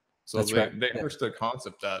resurrection. So they understood the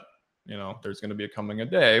concept that, there's going to be coming a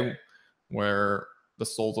day where the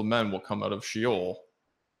souls of men will come out of Sheol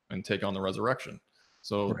and take on the resurrection.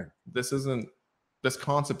 So this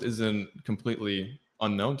concept isn't completely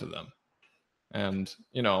unknown to them. And,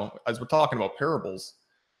 as we're talking about parables,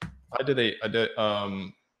 I did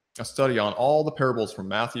a study on all the parables from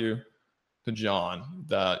Matthew to John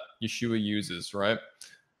that Yeshua uses, right?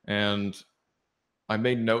 And I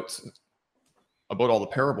made notes about all the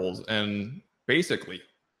parables, and basically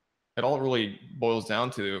it all really boils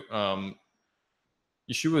down to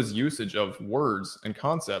Yeshua's usage of words and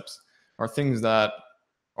concepts are things that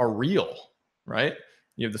are real, right?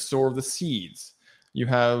 You have the sower of the seeds. You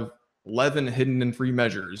have leaven hidden in 3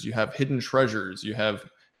 measures. You have hidden treasures. You have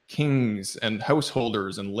kings and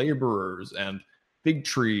householders and laborers and fig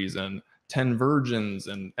trees and 10 virgins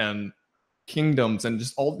and kingdoms and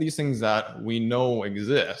just all these things that we know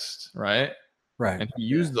exist, right? Right. And he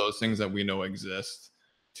used those things that we know exist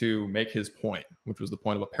to make his point, which was the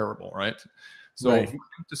point of a parable, right? So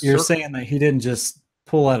you're saying that he didn't just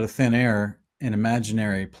pull out of thin air an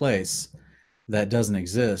imaginary place that doesn't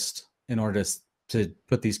exist in order to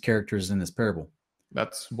put these characters in this parable.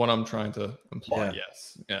 That's what I'm trying to imply.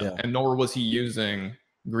 Yes. Yeah. And nor was he using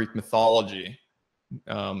Greek mythology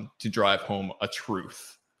to drive home a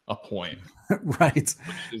truth, a point. Right.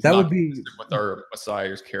 That would be with our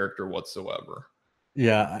Messiah's character whatsoever.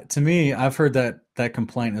 Yeah. To me, I've heard that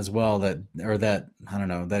complaint as well, that I don't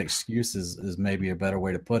know, that excuse is maybe a better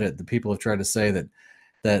way to put it. The people have tried to say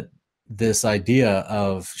that this idea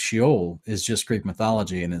of Sheol is just Greek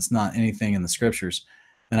mythology and it's not anything in the scriptures.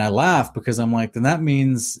 And I laugh because I'm like, then that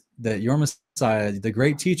means that your Messiah, the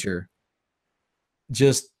great teacher,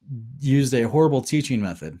 just used a horrible teaching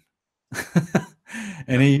method.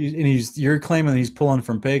 and you're claiming he's pulling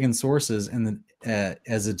from pagan sources and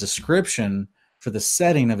as a description for the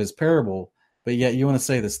setting of his parable, but yet you want to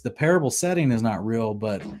say this, the parable setting is not real,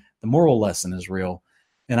 but the moral lesson is real.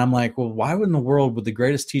 And I'm like, well, why would in the world would the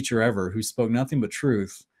greatest teacher ever, who spoke nothing but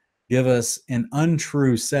truth, give us an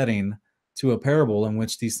untrue setting to a parable in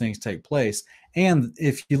which these things take place? And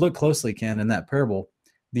if you look closely, Ken, in that parable,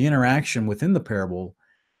 the interaction within the parable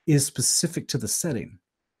is specific to the setting.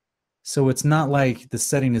 So it's not like the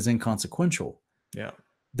setting is inconsequential. Yeah.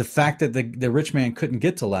 The fact that the rich man couldn't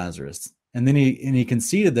get to Lazarus, and then he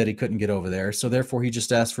conceded that he couldn't get over there, so therefore he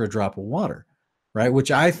just asked for a drop of water, right?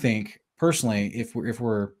 Which I think personally, if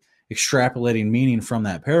we're extrapolating meaning from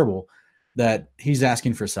that parable, that he's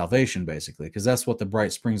asking for salvation, basically, because that's what the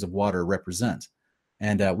bright springs of water represent,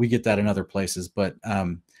 and we get that in other places. But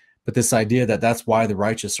this idea that that's why the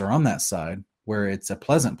righteous are on that side, where it's a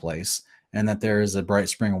pleasant place, and that there is a bright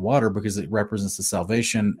spring of water because it represents the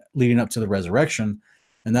salvation leading up to the resurrection,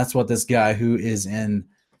 and that's what this guy who is in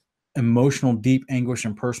emotional, deep anguish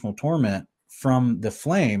and personal torment from the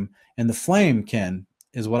flame, and the flame, Ken,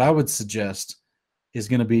 is what I would suggest is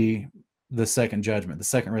going to be the second judgment, the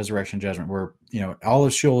second resurrection judgment, where all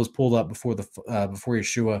of Sheol is pulled up before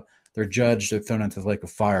Yeshua. They're judged, they're thrown into the lake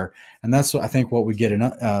of fire, and that's what I think what we get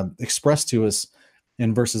expressed to us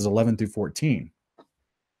in verses 11 through 14.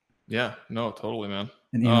 Yeah, no, totally, man.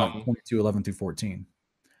 In Enoch 22, 11 through 14.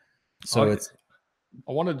 So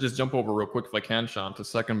I want to just jump over real quick, if I can, Sean, to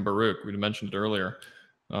Second Baruch. We mentioned it earlier.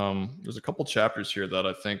 There's a couple chapters here that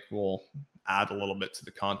I think will add a little bit to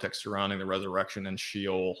the context surrounding the resurrection and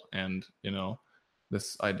Sheol, and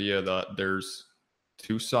this idea that there's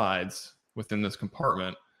two sides within this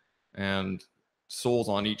compartment, and souls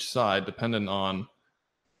on each side, dependent on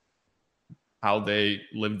how they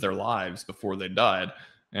lived their lives before they died,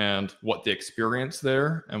 and what they experienced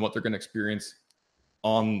there, and what they're going to experience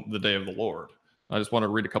on the day of the Lord. I just want to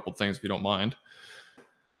read a couple things, if you don't mind.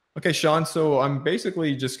 Okay, Sean, so I'm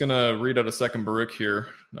basically just going to read out a Second Baruch here,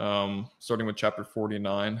 starting with chapter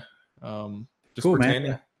 49. Just cool,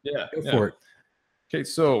 pertaining, man. Yeah. Go for it. Okay,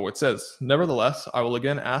 so it says, "Nevertheless, I will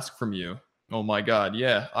again ask from you, oh my God,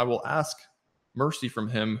 I will ask mercy from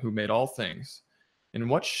him who made all things. In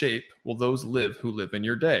what shape will those live who live in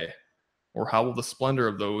your day? Or how will the splendor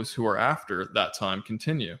of those who are after that time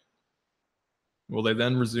continue? Will they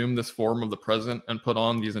then resume this form of the present and put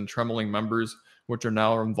on these entrembling members which are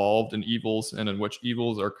now involved in evils, and in which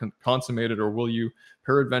evils are consummated? Or will you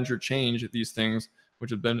peradventure change these things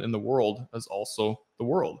which have been in the world as also the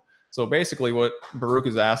world?" So basically what Baruch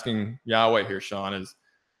is asking Yahweh here, Sean, is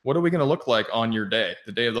what are we going to look like on your day,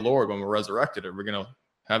 the day of the Lord, when we're resurrected? Are we going to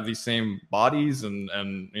have these same bodies? And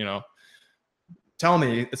tell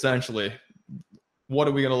me, essentially, what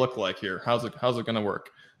are we going to look like here? How's it going to work?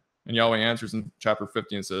 And Yahweh answers in chapter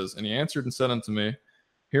 50 and says, "And he answered and said unto me,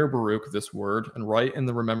 Hear, Baruch, this word, and write in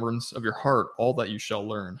the remembrance of your heart all that you shall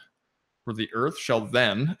learn. For the earth shall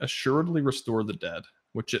then assuredly restore the dead,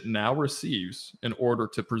 which it now receives, in order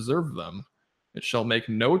to preserve them. It shall make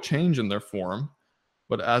no change in their form,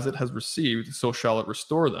 but as it has received, so shall it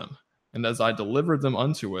restore them. And as I delivered them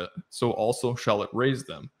unto it, so also shall it raise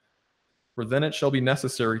them. For then it shall be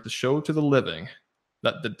necessary to show to the living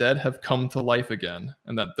that the dead have come to life again,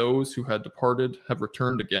 and that those who had departed have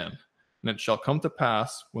returned again. And it shall come to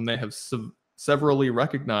pass, when they have severally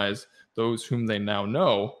recognized those whom they now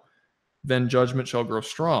know, then judgment shall grow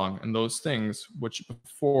strong, and those things which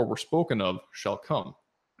before were spoken of shall come."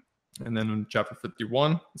 And then in chapter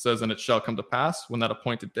 51, it says, "And it shall come to pass, when that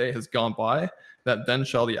appointed day has gone by, that then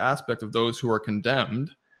shall the aspect of those who are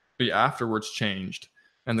condemned be afterwards changed,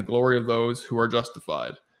 and the glory of those who are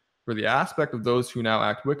justified. For the aspect of those who now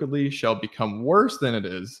act wickedly shall become worse than it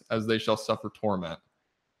is, as they shall suffer torment.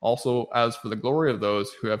 Also, as for the glory of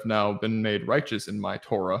those who have now been made righteous in my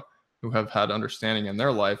Torah, who have had understanding in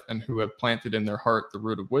their life, and who have planted in their heart the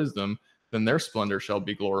root of wisdom, then their splendor shall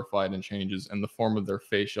be glorified in changes, and the form of their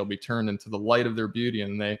face shall be turned into the light of their beauty,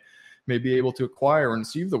 and they may be able to acquire and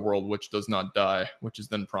receive the world which does not die, which is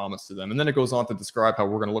then promised to them." And then it goes on to describe how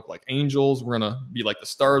we're going to look like angels. We're going to be like the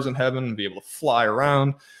stars in heaven and be able to fly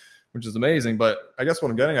around, which is amazing. But I guess what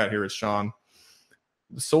I'm getting at here is, Sean,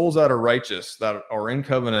 the souls that are righteous, that are in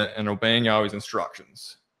covenant and obeying Yahweh's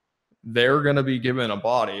instructions, they're going to be given a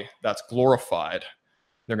body that's glorified.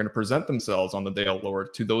 They're going to present themselves on the day of the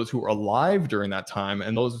Lord to those who are alive during that time,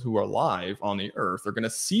 and those who are alive on the earth are going to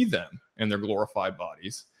see them in their glorified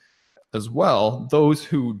bodies. As well, those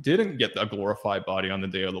who didn't get a glorified body on the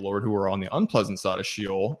day of the Lord, who are on the unpleasant side of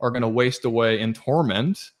Sheol, are going to waste away in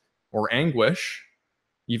torment or anguish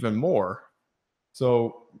even more.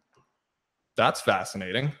 So that's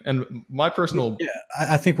fascinating. And my personal... Yeah,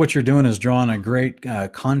 I think what you're doing is drawing a great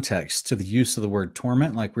context to the use of the word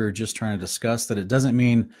torment, like we were just trying to discuss, that it doesn't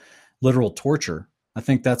mean literal torture. I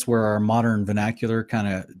think that's where our modern vernacular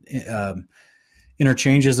kind of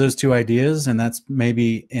interchanges those two ideas, and that's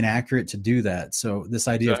maybe inaccurate to do that. So this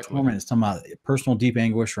idea of torment is talking about personal deep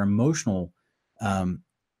anguish or emotional,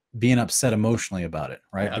 being upset emotionally about it,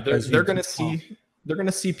 right? Yeah, they're going to see... They're going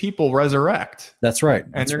to see people resurrect. That's right.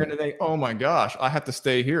 And they're going to think, oh my gosh, I have to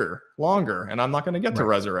stay here longer and I'm not going to get to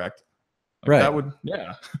resurrect. Like that would,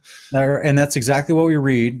 And that's exactly what we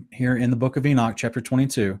read here in the book of Enoch, chapter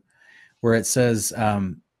 22, where it says,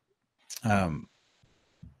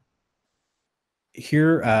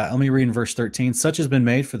 here, let me read in verse 13. "Such has been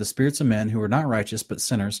made for the spirits of men who are not righteous, but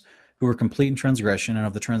sinners, who are complete in transgression, and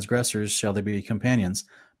of the transgressors shall they be companions.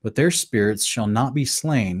 But their spirits shall not be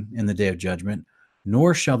slain in the day of judgment,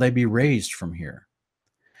 nor shall they be raised from here."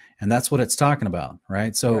 And that's what it's talking about,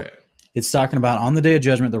 right? So it's talking about on the day of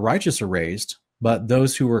judgment, the righteous are raised, but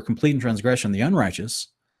those who were complete in transgression, the unrighteous,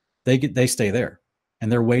 they stay there.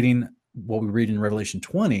 And they're waiting what we read in Revelation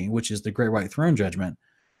 20, which is the great white throne judgment,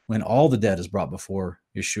 when all the dead is brought before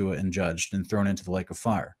Yeshua and judged and thrown into the lake of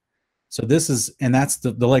fire. So this is, and that's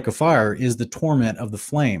the lake of fire is the torment of the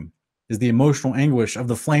flame, is the emotional anguish of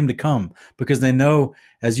the flame to come, because they know,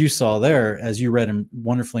 as you saw there, as you read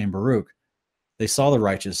wonderfully in Baruch, they saw the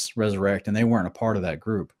righteous resurrect and they weren't a part of that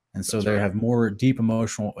group. And so That's they right. have more deep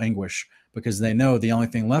emotional anguish because they know the only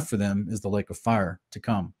thing left for them is the lake of fire to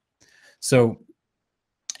come. So,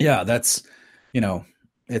 yeah, that's, you know,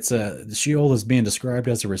 the Sheol is being described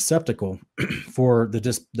as a receptacle for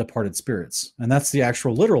the departed spirits. And that's the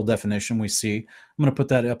actual literal definition we see. I'm going to put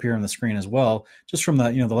that up here on the screen as well, just from the,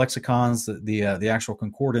 the lexicons, the actual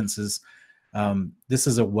concordances. This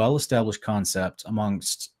is a well-established concept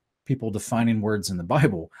amongst people defining words in the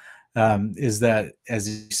Bible. Is that, as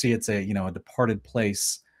you see, it's a departed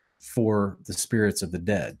place for the spirits of the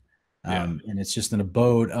dead, and it's just an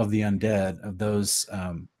abode of the undead, of those.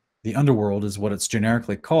 The underworld is what it's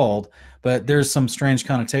generically called, but there's some strange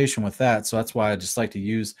connotation with that, so that's why I just like to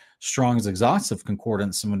use Strong's exhaustive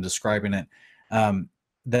concordance when describing it.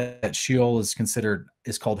 That Sheol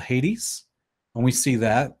is called Hades, and we see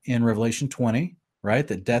that in Revelation 20, right?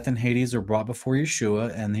 That death and Hades are brought before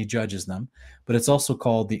Yeshua, and he judges them. But it's also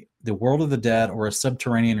called the world of the dead, or a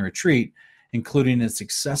subterranean retreat, including its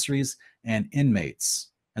accessories and inmates.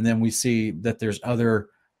 And then we see that there's other,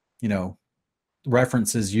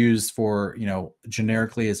 references used for,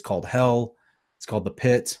 generically is called hell, it's called the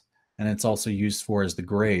pit, and it's also used for as the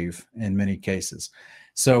grave in many cases.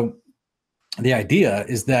 So the idea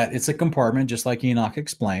is that it's a compartment, just like Enoch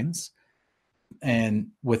explains. And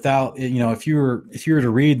without, if you were to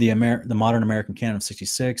read the modern American Canon of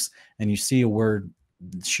 66 and you see a word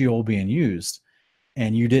Sheol being used,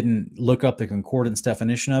 and you didn't look up the concordance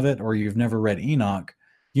definition of it, or you've never read Enoch,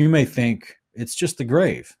 you may think it's just the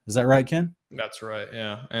grave. Is that right, Ken? That's right.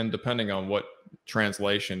 Yeah. And depending on what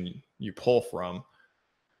translation you pull from,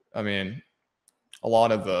 I mean, a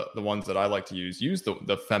lot of the ones that I like to use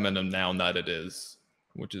the feminine noun that it is,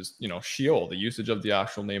 which is, Sheol, the usage of the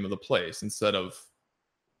actual name of the place instead of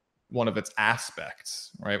one of its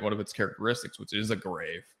aspects, right? One of its characteristics, which is a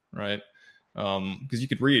grave, right? Because you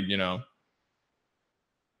could read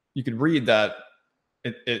that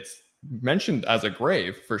it's mentioned as a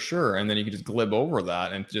grave for sure, and then you could just glib over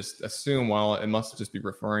that and just assume, well, it must just be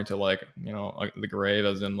referring to like the grave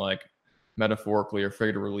as in like metaphorically or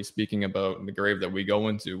figuratively speaking about the grave that we go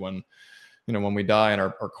into when we die and our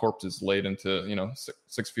corpse is laid into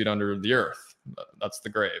 6 feet under the earth. That's the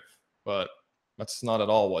grave. But that's not at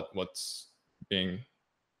all what's being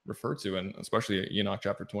referred to, and especially Enoch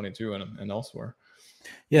chapter 22 and elsewhere.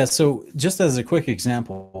 Yeah, so just as a quick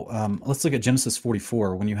example, let's look at Genesis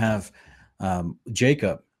 44 when you have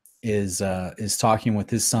Jacob is talking with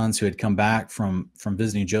his sons who had come back from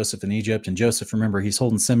visiting Joseph in Egypt. And Joseph, remember, he's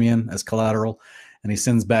holding Simeon as collateral, and he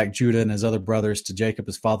sends back Judah and his other brothers to Jacob,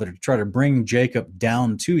 his father, to try to bring Jacob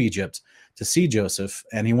down to Egypt to see Joseph.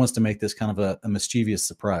 And he wants to make this kind of a mischievous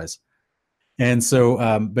surprise. And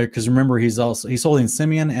so, because remember, he's holding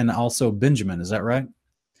Simeon and also Benjamin. Is that right?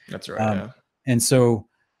 That's right. Yeah. And so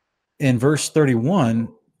in verse 31,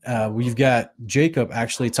 we've got Jacob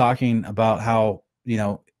actually talking about how,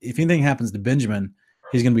 if anything happens to Benjamin,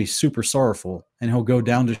 he's going to be super sorrowful and he'll go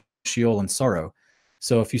down to Sheol in sorrow.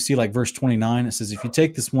 So if you see like verse 29, it says, if you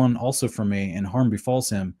take this one also from me and harm befalls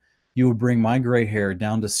him, you will bring my gray hair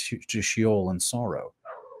down to Sheol in sorrow.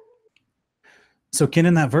 So Ken,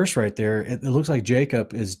 in that verse right there, it looks like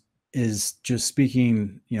Jacob is just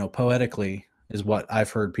speaking, poetically, is what I've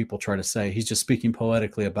heard people try to say. He's just speaking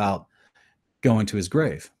poetically about going to his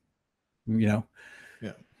grave, Yeah.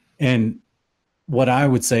 And what I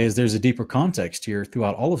would say is there's a deeper context here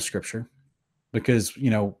throughout all of Scripture, because,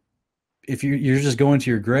 if you're just going to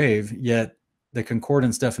your grave, yet the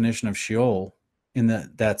concordance definition of Sheol,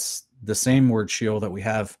 that's the same word Sheol that we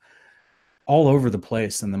have all over the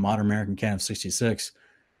place in the modern American Canon of 66.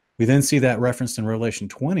 We then see that referenced in Revelation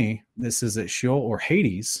 20. This is that Sheol, or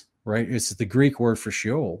Hades, right? It's the Greek word for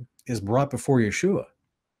Sheol, is brought before Yeshua.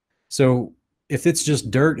 So if it's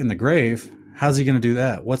just dirt in the grave, how's he going to do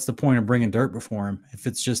that? What's the point of bringing dirt before him?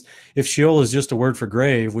 If Sheol is just a word for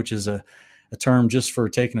grave, which is a term just for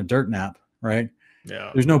taking a dirt nap, right?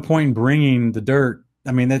 Yeah. There's no point in bringing the dirt.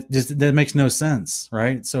 I mean, that makes no sense,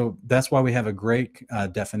 right? So that's why we have a great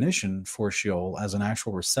definition for Sheol as an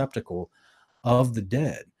actual receptacle of the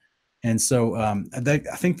dead. And so I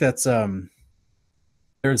think that's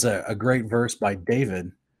there's a great verse by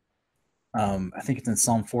David. I think it's in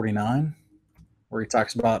Psalm 49, where he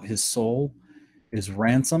talks about his soul is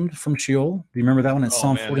ransomed from Sheol. Do you remember that one? It's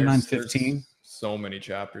Psalm 49:15. So many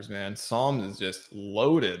chapters, man. Psalms is just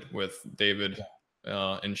loaded with David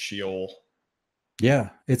and Sheol. Yeah,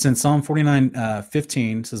 it's in Psalm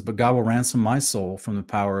 49:15. It says, "But God will ransom my soul from the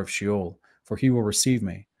power of Sheol, for he will receive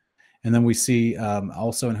me." And then we see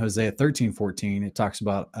also in Hosea 13:14, it talks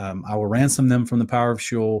about, I will ransom them from the power of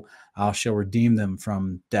Sheol. I shall redeem them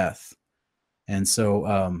from death. And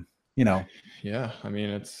so you know. Yeah, I mean,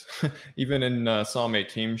 it's even in Psalm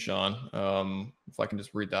 18, Sean. If I can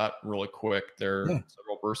just read that really quick, there Yeah. are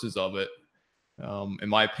several verses of it. In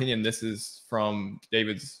my opinion, this is from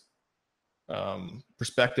David's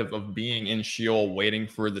perspective of being in Sheol, waiting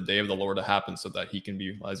for the day of the Lord to happen, so that he can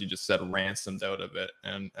be, as you just said, ransomed out of it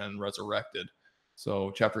and resurrected.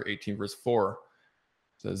 So, chapter 18, verse 4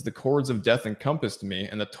 says, "The cords of death encompassed me,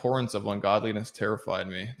 and the torrents of ungodliness terrified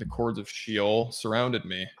me. The cords of Sheol surrounded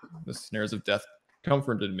me. The snares of death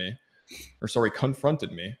confronted me.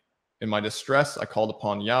 In my distress, I called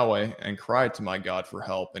upon Yahweh and cried to my God for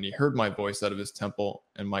help, and he heard my voice out of his temple,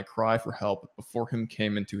 and my cry for help before him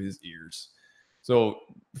came into his ears." So,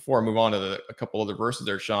 before I move on to a couple other verses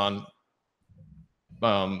there, Sean,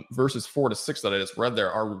 verses 4 to 6 that I just read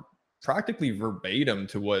there are practically verbatim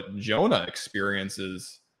to what Jonah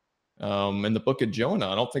experiences in the book of Jonah.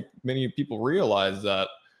 I don't think many people realize that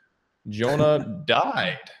Jonah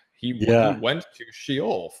died. He went to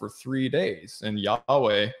Sheol for 3 days, and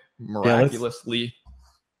Yahweh miraculously.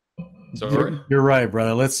 You're right,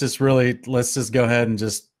 brother. Let's just go ahead and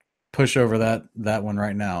just push over that one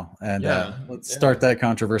right now, and let's start that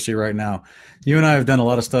controversy right now. You and I have done a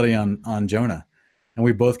lot of study on Jonah, and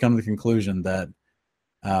we both come to the conclusion that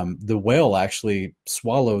the whale actually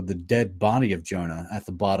swallowed the dead body of Jonah at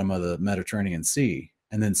the bottom of the Mediterranean Sea,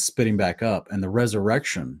 and then spitting back up, and the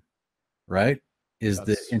resurrection, right, is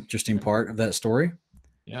the interesting part of that story.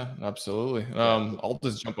 Yeah, absolutely. I'll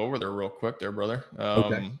just jump over there real quick there, brother.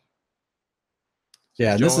 Okay.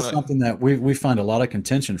 Yeah, and this is something that we find a lot of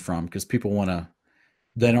contention from, because people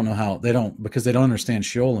because they don't understand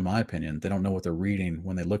Sheol, in my opinion. They don't know what they're reading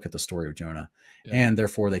when they look at the story of Jonah, and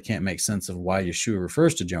therefore they can't make sense of why Yeshua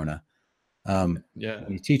refers to Jonah when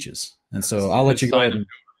he teaches. And so I'll let you go ahead.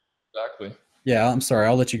 Exactly. Yeah, I'm sorry.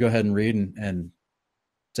 I'll let you go ahead and read and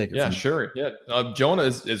take it. Yeah, sure. Yeah, Jonah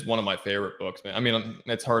is one of my favorite books, man. I mean,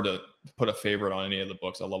 it's hard to put a favorite on any of the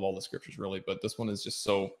books. I love all the scriptures, really, but this one is just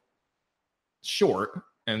so short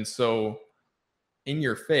and so in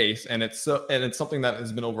your face, and it's something that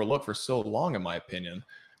has been overlooked for so long, in my opinion.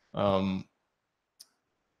 So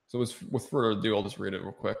with further ado, I'll just read it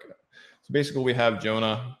real quick. So basically, we have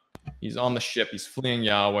Jonah. He's on the ship. He's fleeing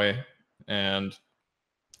Yahweh, and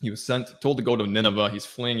he was told to go to Nineveh. He's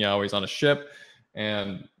fleeing Yahweh. He's on a ship,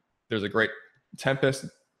 and there's a great tempest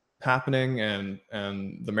happening, and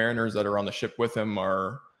the mariners that are on the ship with him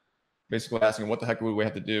are basically asking, what the heck would we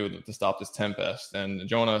have to do to stop this tempest? And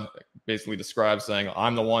Jonah basically describes saying,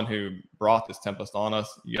 "I'm the one who brought this tempest on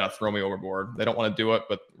us. You got to throw me overboard." They don't want to do it,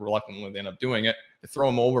 but reluctantly they end up doing it. They throw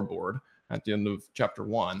him overboard at the end of chapter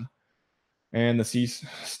 1. And the sea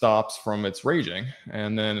stops from its raging.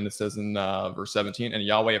 And then it says in verse 17, "And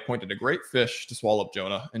Yahweh appointed a great fish to swallow up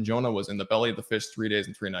Jonah. And Jonah was in the belly of the fish 3 days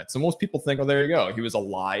and 3 nights." So most people think, oh, there you go. He was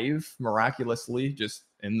alive miraculously just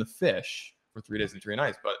in the fish for 3 days and 3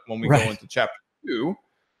 nights. But when we go into chapter 2,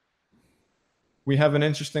 we have an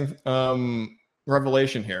interesting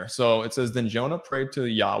revelation here. So it says, "Then Jonah prayed to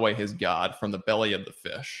Yahweh his God from the belly of the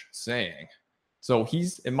fish, saying," so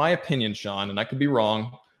he's, in my opinion, Sean, and I could be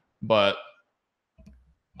wrong, but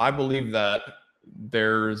I believe that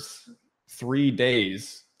there's 3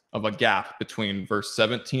 days of a gap between verse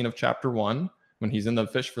 17 of chapter 1, when he's in the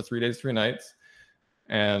fish for 3 days, 3 nights,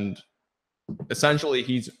 and essentially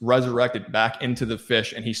he's resurrected back into the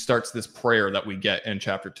fish, and he starts this prayer that we get in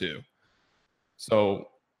chapter 2. So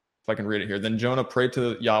if I can read it here. "Then Jonah prayed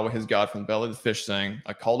to Yahweh his God from the belly of the fish, saying,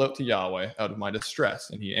 I called out to Yahweh out of my distress,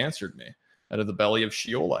 and he answered me. Out of the belly of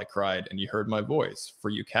Sheol I cried, and you heard my voice. For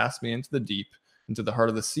you cast me into the deep, into the heart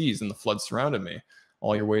of the seas, and the flood surrounded me.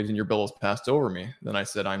 All your waves and your billows passed over me. Then I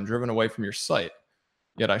said, I am driven away from your sight.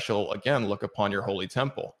 Yet I shall again look upon your holy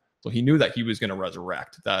temple." So he knew that he was going to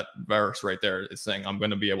resurrect. That verse right there is saying, I'm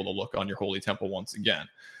going to be able to look on your holy temple once again.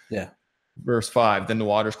 Yeah. Verse 5, "Then the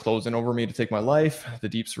waters closed in over me to take my life. The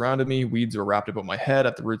deep surrounded me. Weeds were wrapped about my head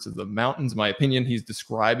at the roots of the mountains." In my opinion, he's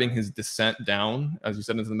describing his descent down, as you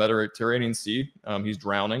said, into the Mediterranean Sea. He's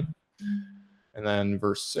drowning. And then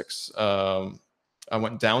verse 6, "I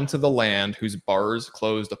went down to the land whose bars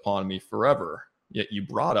closed upon me forever. Yet you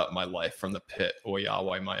brought up my life from the pit, O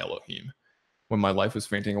Yahweh, my Elohim. When my life was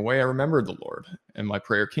fainting away, I remembered the Lord, and my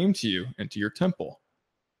prayer came to you and to your temple."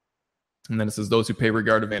 And then it says, "Those who pay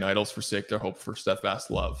regard to vain idols forsake their hope for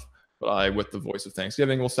steadfast love. But I, with the voice of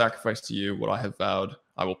thanksgiving, will sacrifice to you what I have vowed.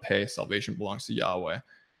 I will pay. Salvation belongs to Yahweh."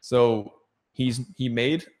 So he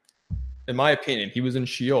made, in my opinion, he was in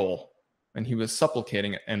Sheol, and he was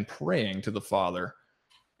supplicating and praying to the Father.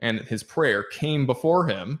 And his prayer came before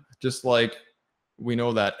him, just like we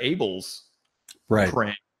know that Abel's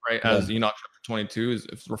praying, right? As Enoch 22 is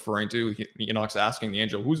referring to. Enoch's asking the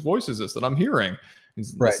angel, whose voice is this that I'm hearing?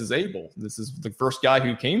 Right. This is Abel. This is the first guy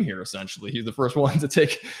who came here, essentially. He's the first one to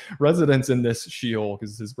take residence in this Sheol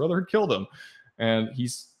because his brother had killed him. And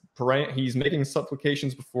he's making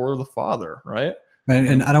supplications before the Father, right?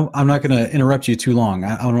 And I'm not going to interrupt you too long.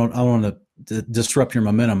 I don't want to disrupt your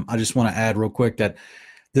momentum. I just want to add real quick that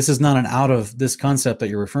this is not this concept that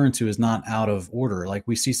you're referring to is not out of order. Like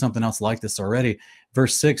we see something else like this already.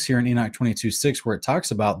 Verse 6 here in Enoch 22:6, where it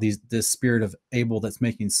talks about this spirit of Abel that's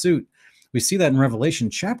making suit. We see that in Revelation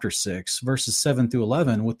chapter 6, verses 7 through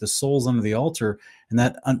 11, with the souls under the altar. And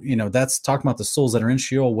that, that's talking about the souls that are in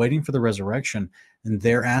Sheol waiting for the resurrection. And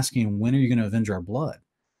they're asking, when are you going to avenge our blood?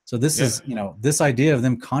 So this is, this idea of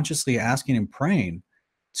them consciously asking and praying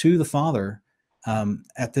to the Father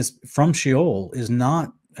from Sheol is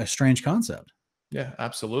not a strange concept. Yeah,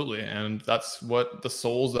 absolutely. And that's what the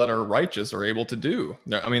souls that are righteous are able to do.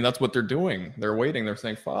 That's what they're doing. They're waiting. They're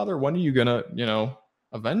saying, Father, when are you going to,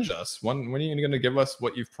 avenge us? When are you going to give us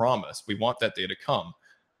what you've promised? We want that day to come.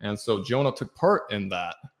 And so Jonah took part in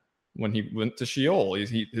that when he went to Sheol.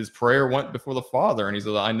 His prayer went before the Father, and he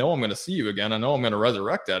said, I know I'm going to see you again. I know I'm going to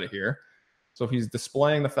resurrect out of here. So he's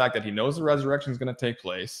displaying the fact that he knows the resurrection is going to take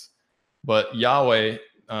place, but Yahweh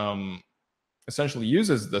essentially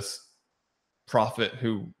uses this prophet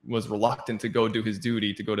who was reluctant to go do his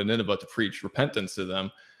duty, to go to Nineveh to preach repentance to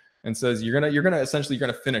them, and says, you're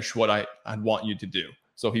gonna finish what I'd want you to do.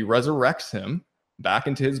 So he resurrects him back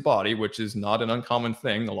into his body, which is not an uncommon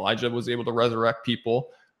thing. Elijah was able to resurrect people.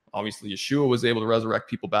 Obviously, Yeshua was able to resurrect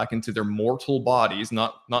people back into their mortal bodies,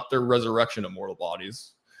 not their resurrection of mortal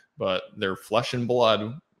bodies, but their flesh and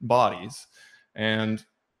blood bodies. And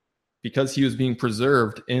because he was being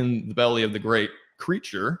preserved in the belly of the great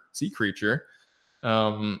sea creature,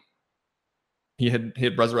 he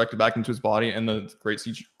had resurrected back into his body, and the great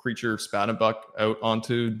sea creature spat him back out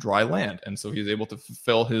onto dry land. And so he was able to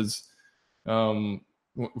fulfill his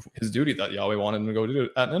duty that Yahweh wanted him to go do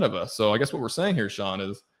at Nineveh. So I guess what we're saying here, Sean,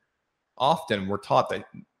 is often we're taught that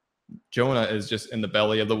Jonah is just in the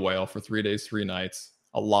belly of the whale for 3 days, 3 nights,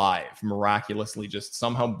 alive, miraculously, just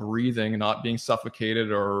somehow breathing, not being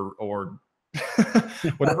suffocated or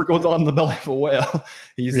whatever goes on in the belly of a whale.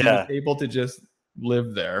 He's able to just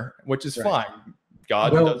live there, which is fine.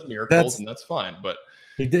 God does miracles, and that's fine. But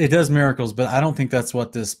it does miracles, but I don't think that's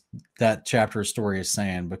what that chapter story is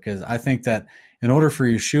saying, because I think that in order for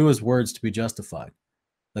Yeshua's words to be justified,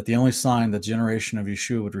 that the only sign the generation of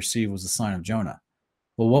Yeshua would receive was the sign of Jonah.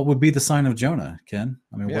 Well, what would be the sign of Jonah, Ken?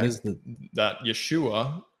 What is that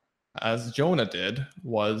Yeshua, as Jonah did,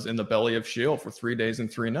 was in the belly of Sheol for 3 days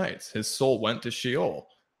and 3 nights. His soul went to Sheol.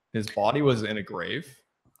 His body was in a grave.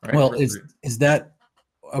 Right? Well, is that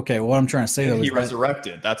okay? What I'm trying to say, though, he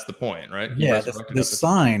resurrected. That's the point, right? The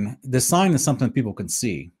sign is something people can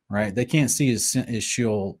see, right? They can't see his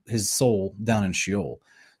Sheol, his soul down in Sheol.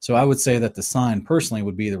 So I would say that the sign personally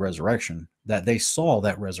would be the resurrection, that they saw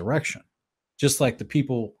that resurrection. Just like the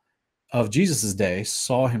people of Jesus's day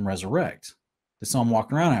saw him resurrect. They saw him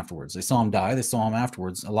walking around afterwards. They saw him die. They saw him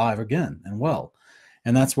afterwards alive again and well.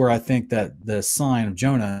 And that's where I think that the sign of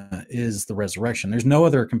Jonah is the resurrection. There's no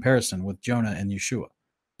other comparison with Jonah and Yeshua.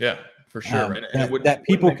 Yeah, for sure. That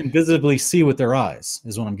people can visibly see with their eyes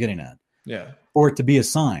is what I'm getting at. Yeah. For it to be a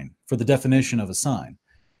sign, for the definition of a sign.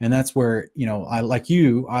 And that's where,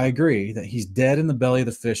 I agree that he's dead in the belly of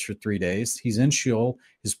the fish for 3 days. He's in Sheol.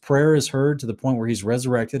 His prayer is heard to the point where he's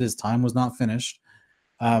resurrected. His time was not finished.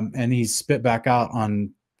 And he's spit back out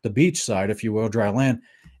on the beach side, if you will, dry land.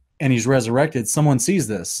 And he's resurrected. Someone sees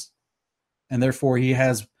this. And therefore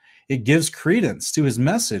it gives credence to his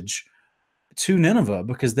message to Nineveh,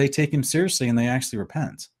 because they take him seriously and they actually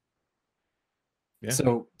repent. Yeah.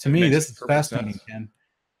 So to me, this is fascinating, Ken.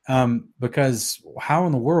 Because how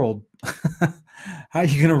in the world, how are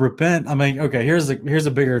you going to repent? Okay, here's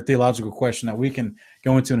a bigger theological question that we can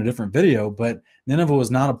go into in a different video, but Nineveh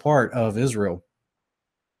was not a part of Israel.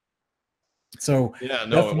 So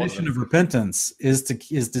definition of repentance is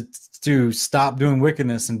to stop doing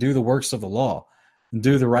wickedness and do the works of the law and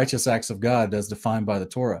do the righteous acts of God as defined by the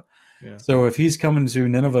Torah. Yeah. So if he's coming to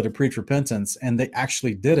Nineveh to preach repentance and they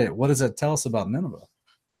actually did it, what does that tell us about Nineveh?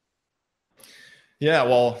 Yeah,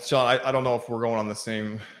 well, Sean, I don't know if we're going on the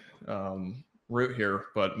same route here,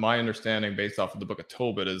 but my understanding based off of the book of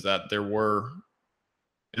Tobit is that there were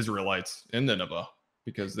Israelites in Nineveh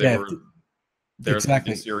because they were there in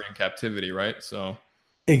the Assyrian captivity, right? So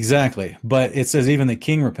exactly, but it says even the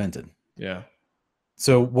king repented. Yeah.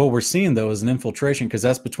 So what we're seeing though is an infiltration, because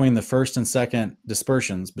that's between the first and second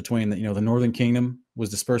dispersions. Between the northern kingdom was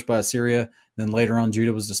dispersed by Assyria, then later on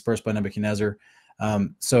Judah was dispersed by Nebuchadnezzar.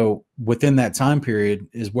 So within that time period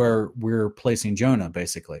is where we're placing Jonah,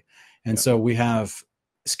 basically. And so we have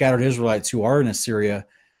scattered Israelites who are in Assyria,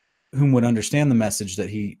 whom would understand the message that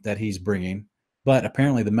he's bringing, but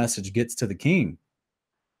apparently the message gets to the king,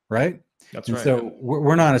 right? That's and right. so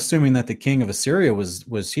we're not assuming that the king of Assyria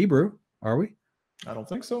was Hebrew, are we? I don't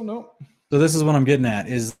think so. No. So this is what I'm getting at,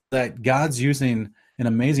 is that God's using an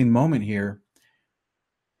amazing moment here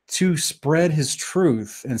to spread his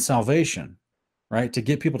truth and salvation, right? To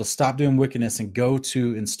get people to stop doing wickedness and go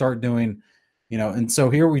to and start doing, and so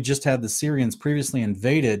here we just had the Syrians previously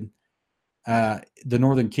invaded the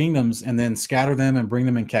northern kingdoms and then scatter them and bring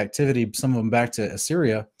them in captivity, some of them back to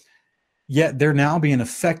Assyria. Yet they're now being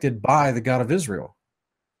affected by the God of Israel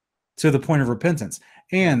to the point of repentance.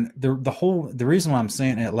 And the reason why I'm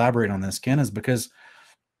saying and elaborate on this, Ken, is because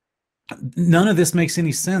none of this makes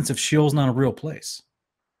any sense if Sheol's not a real place.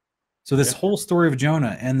 So this whole story of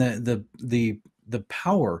Jonah and the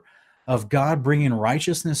power of God bringing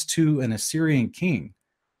righteousness to an Assyrian king,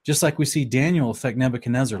 just like we see Daniel affect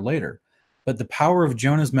Nebuchadnezzar later. But the power of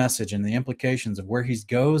Jonah's message and the implications of where he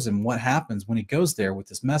goes and what happens when he goes there with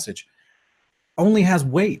this message only has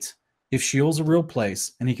weight if Sheol's a real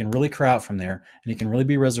place and he can really cry out from there and he can really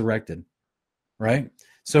be resurrected, right?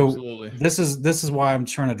 So Absolutely. This is why I'm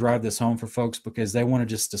trying to drive this home for folks, because they want to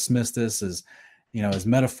just dismiss this as, as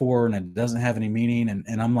metaphor and it doesn't have any meaning.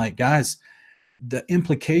 And I'm like, guys, the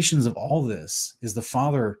implications of all this is the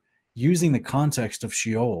Father using the context of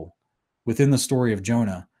Sheol within the story of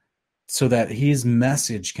Jonah so that his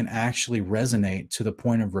message can actually resonate to the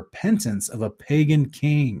point of repentance of a pagan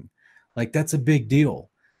king. Like, that's a big deal.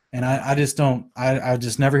 And I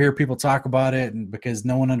just never hear people talk about it, and because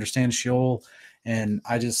no one understands Sheol. And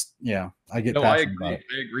I get passionate about it.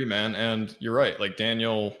 I agree, man. And you're right. Like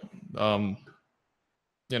Daniel,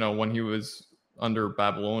 when he was under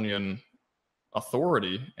Babylonian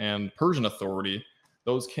authority and Persian authority,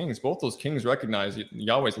 both those kings recognized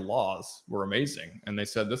Yahweh's laws were amazing. And they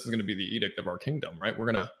said, this is going to be the edict of our kingdom, right?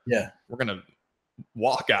 We're going to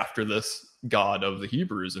walk after this God of the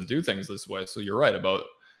Hebrews and do things this way. So you're right about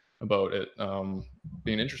it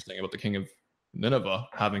being interesting about the king of Nineveh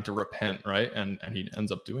having to repent, right? And he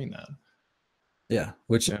ends up doing that. Yeah,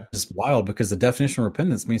 which is wild, because the definition of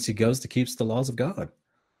repentance means he goes to keeps the laws of God.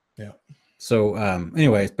 Yeah. So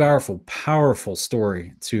anyway, powerful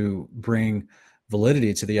story to bring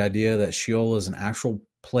validity to the idea that Sheol is an actual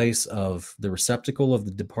place of the receptacle of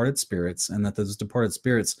the departed spirits, and that those departed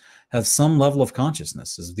spirits have some level of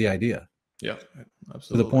consciousness is the idea. Yeah,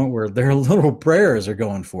 absolutely. To the point where their little prayers are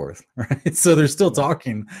going forth, right? So they're still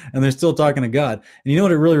talking, and they're still talking to God. And you know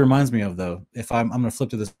what it really reminds me of, though? If I'm going to flip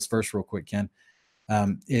to this verse real quick, Ken,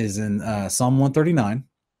 is in Psalm 139.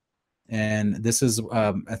 And this is,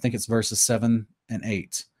 I think it's verses 7 and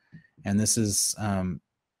 8. And this is,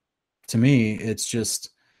 to me, it's just,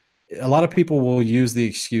 a lot of people will use the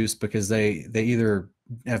excuse because they either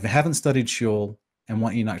haven't studied Sheol and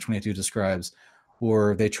what Enoch 22 describes,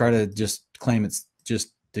 or they try to just claim it's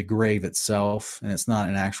just the grave itself and it's not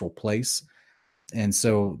an actual place. And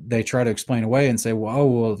so they try to explain away and say,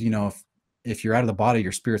 well, if you're out of the body,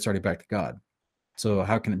 your spirit's already back to God. So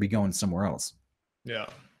how can it be going somewhere else? Yeah.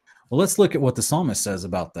 Well, let's look at what the psalmist says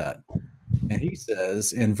about that. And he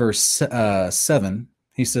says in verse 7,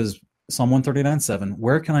 he says, Psalm 139:7,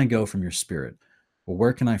 where can I go from your spirit? Or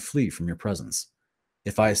where can I flee from your presence?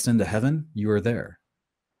 If I ascend to heaven, you are there.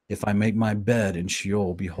 If I make my bed in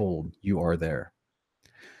Sheol, behold, you are there.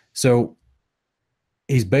 So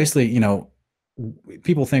he's basically,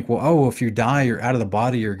 people think, well, if you die, you're out of the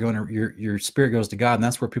body, your spirit goes to God. And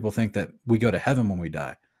that's where people think that we go to heaven when we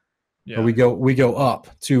die. Yeah. Or we go up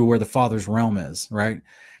to where the Father's realm is, right?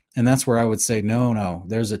 And that's where I would say, no,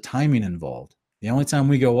 there's a timing involved. The only time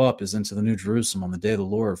we go up is into the New Jerusalem on the day of the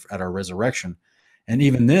Lord at our resurrection. And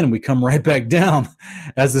even then, we come right back down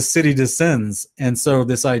as the city descends. And so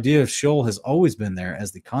this idea of Sheol has always been there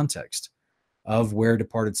as the context of where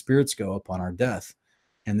departed spirits go upon our death.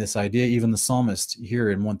 And this idea, even the psalmist here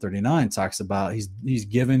in 139 talks about, he's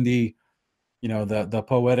given the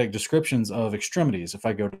poetic descriptions of extremities. If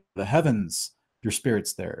I go to the heavens, your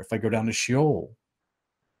spirit's there. If I go down to Sheol,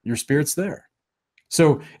 your spirit's there.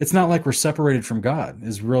 So it's not like we're separated from God,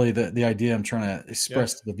 is really the idea I'm trying to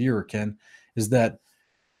express to the viewer, Ken, is that,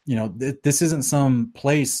 this isn't some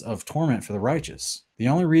place of torment for the righteous. The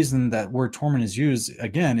only reason that word torment is used,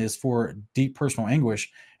 again, is for deep personal anguish.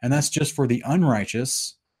 And that's just for the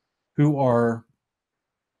unrighteous who are,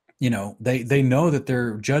 they know that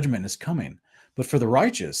their judgment is coming. But for the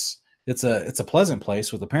righteous, it's a pleasant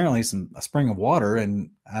place with apparently a spring of water, and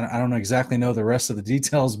I don't exactly know the rest of the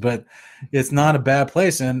details, but it's not a bad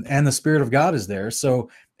place, and the Spirit of God is there. So,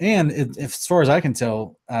 and as far as I can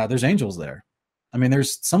tell, there's angels there. I mean,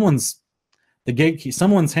 there's someone's the gatekeeper,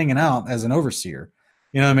 someone's hanging out as an overseer.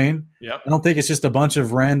 You know what I mean? Yeah. I don't think it's just a bunch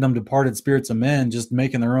of random departed spirits of men just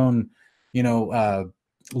making their own,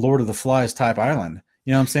 Lord of the Flies type island.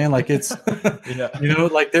 You know what I'm saying? Like it's, Yeah.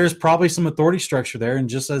 like there's probably some authority structure there. And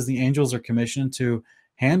just as the angels are commissioned to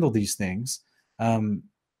handle these things,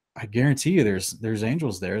 I guarantee you there's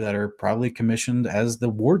angels there that are probably commissioned as the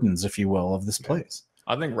wardens, if you will, of this place.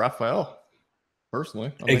 I think Raphael,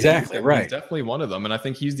 personally. Exactly, right. He's definitely one of them. And I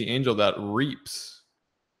think he's the angel that reaps.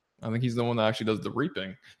 I think he's the one that actually does the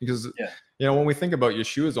reaping. Because, when we think about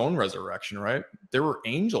Yeshua's own resurrection, right? There were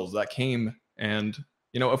angels that came and,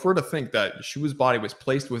 if we're to think that Yeshua's body was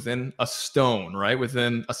placed within a stone, right?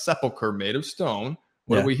 Within a sepulcher made of stone.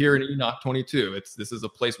 What do we hear in Enoch 22? This is a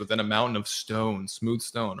place within a mountain of stone, smooth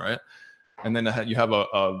stone, right? And then you have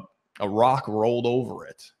a rock rolled over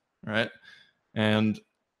it, right? And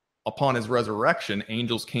upon his resurrection,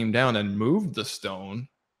 angels came down and moved the stone,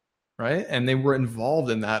 right? And they were involved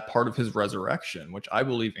in that part of his resurrection, which I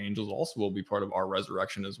believe angels also will be part of our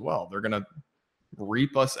resurrection as well. They're going to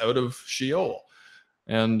reap us out of Sheol.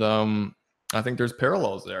 And I think there's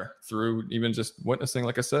parallels there through even just witnessing,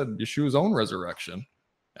 like I said, Yeshua's own resurrection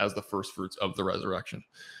as the first fruits of the resurrection.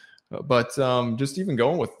 But just even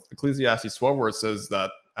going with Ecclesiastes 12, where it says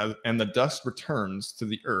that, and the dust returns to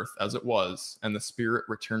the earth as it was, and the spirit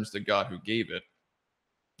returns to God who gave it.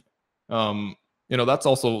 That's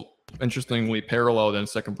also interestingly paralleled in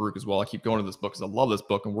Second Baruch as well. I keep going to this book because I love this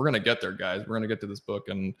book, and we're going to get there, guys. We're going to get to this book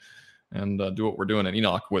and do what we're doing in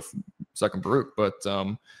Enoch with Second Baruch. But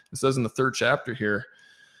it says in the 3rd chapter here,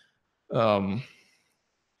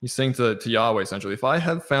 he's saying to Yahweh, essentially, if I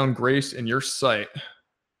have found grace in your sight,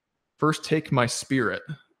 first take my spirit,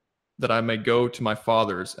 that I may go to my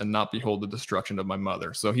fathers and not behold the destruction of my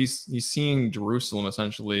mother. So he's seeing Jerusalem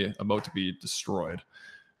essentially about to be destroyed.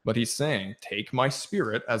 But he's saying, take my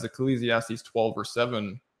spirit, as Ecclesiastes 12 verse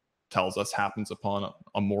 7 tells us happens upon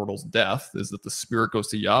a mortal's death, is that the spirit goes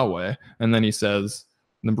to Yahweh. And then he says,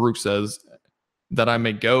 and then Baruch says, that I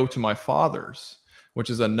may go to my fathers, which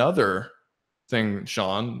is another thing,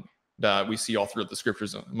 Sean, that we see all throughout the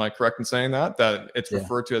scriptures. Am I correct in saying that it's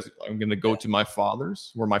referred to as, I'm going to go to my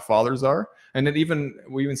fathers, where my fathers are? And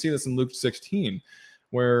we even see this in Luke 16,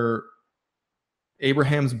 where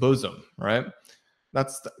Abraham's bosom, right?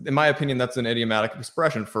 That's, in my opinion, that's an idiomatic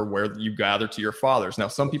expression for where you gather to your fathers. Now,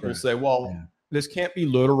 some people say, well, this can't be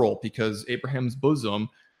literal because Abraham's bosom,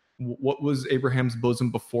 what was Abraham's bosom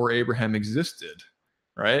before Abraham existed,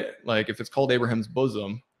 right? Like if it's called Abraham's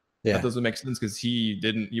bosom, that doesn't make sense because he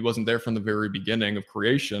wasn't there from the very beginning of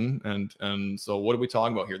creation. And so what are we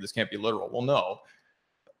talking about here? This can't be literal. Well, no.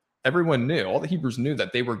 Everyone knew, all the Hebrews knew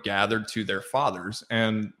that they were gathered to their fathers,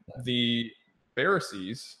 and the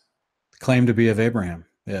Pharisees claimed to be of Abraham.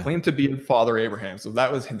 Claimed to be Father Abraham. So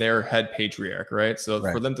that was their head patriarch, right? So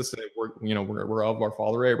for them to say we're of our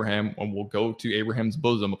father Abraham and we'll go to Abraham's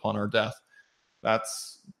bosom upon our death,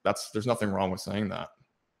 that's there's nothing wrong with saying that.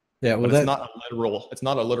 Yeah, well, it's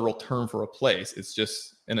not a literal term for a place. It's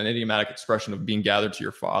just an idiomatic expression of being gathered to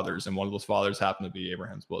your fathers, and one of those fathers happened to be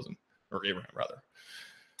Abraham's bosom, or Abraham rather.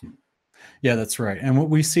 Yeah, that's right. And what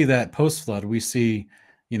we see that post-flood, we see,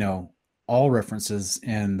 all references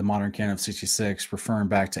in the modern canon of 66 referring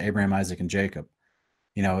back to Abraham, Isaac, and Jacob.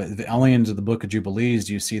 Only into the book of Jubilees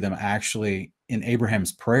do you see them actually in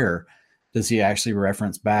Abraham's prayer. Does he actually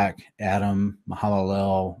reference back Adam,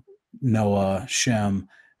 Mahalalel, Noah, Shem,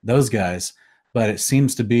 those guys? But it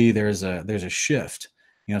seems to be there's a shift.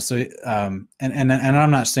 So and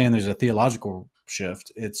I'm not saying there's a theological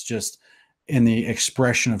shift. It's just in the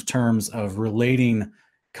expression of terms of relating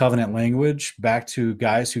covenant language back to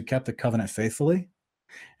guys who kept the covenant faithfully.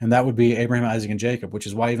 And that would be Abraham, Isaac, and Jacob, which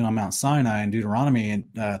is why even on Mount Sinai in Deuteronomy, and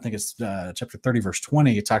I think it's chapter 30, verse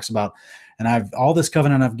 20, it talks about, and all this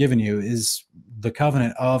covenant I've given you is the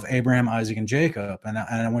covenant of Abraham, Isaac, and Jacob. And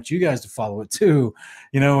I want you guys to follow it too,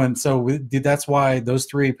 and so that's why those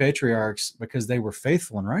three patriarchs, because they were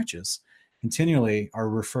faithful and righteous, continually are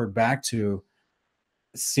referred back to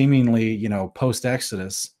seemingly,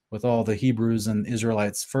 post-Exodus, with all the Hebrews and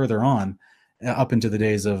Israelites further on, up into the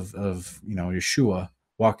days of Yeshua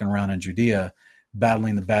walking around in Judea,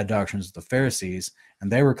 battling the bad doctrines of the Pharisees,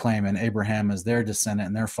 and they were claiming Abraham as their descendant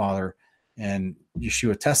and their father, and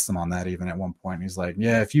Yeshua tests them on that even at one point. He's like,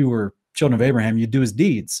 yeah, if you were children of Abraham, you do his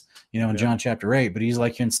deeds, in Yeah. John chapter 8. But he's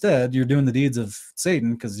like, instead, you're doing the deeds of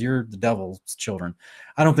Satan because you're the devil's children.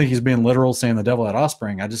 I don't think he's being literal saying the devil had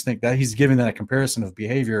offspring. I just think that he's giving that a comparison of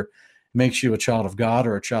behavior makes you a child of God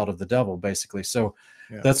or a child of the devil, basically. So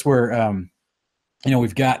that's where,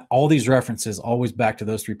 we've got all these references always back to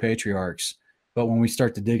those three patriarchs. But when we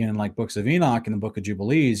start to dig in like books of Enoch and the book of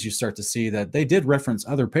Jubilees, you start to see that they did reference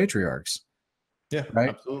other patriarchs. Yeah, right.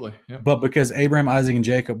 Absolutely. Yeah. But because Abraham, Isaac, and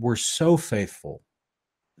Jacob were so faithful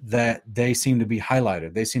that they seem to be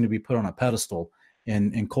highlighted, they seem to be put on a pedestal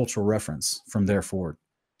in cultural reference from there forward.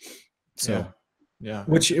 So,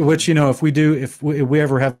 which if we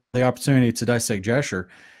ever have the opportunity to dissect Jasher,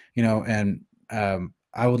 and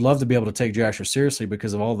I would love to be able to take Jasher seriously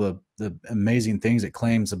because of all the amazing things it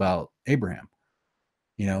claims about Abraham,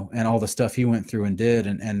 and all the stuff he went through and did,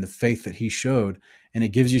 and the faith that he showed. And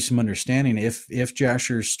it gives you some understanding if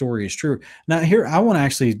Jasher's story is true. Now, here, I want to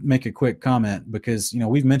actually make a quick comment because,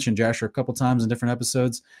 we've mentioned Jasher a couple times in different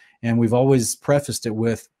episodes, and we've always prefaced it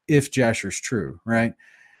with, if Jasher's true, right?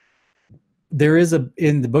 There is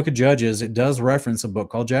in the book of Judges, it does reference a book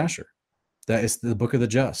called Jasher. That is the book of the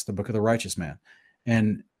just, the book of the righteous man.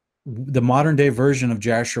 And the modern day version of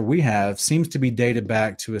Jasher we have seems to be dated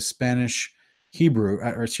back to a Hebrew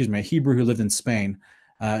who lived in Spain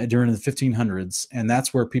during the 1500s. And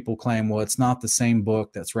that's where people claim, well, it's not the same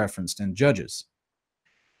book that's referenced in Judges.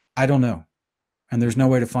 I don't know. And there's no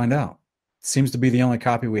way to find out. It seems to be the only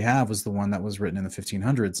copy we have was the one that was written in the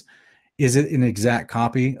 1500s. Is it an exact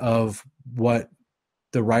copy of what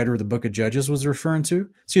the writer of the book of Judges was referring to?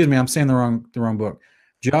 Excuse me, I'm saying the wrong book.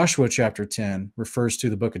 Joshua chapter 10 refers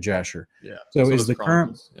to the book of Jasher. Yeah. So is the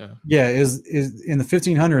current, is in the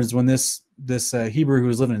 1500s when this Hebrew who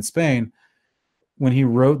was living in Spain, when he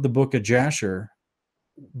wrote the book of Jasher,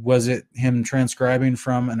 was it him transcribing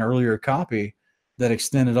from an earlier copy that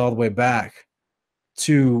extended all the way back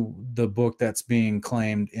to the book that's being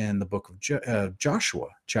claimed in the book of Joshua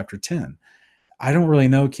chapter 10? I don't really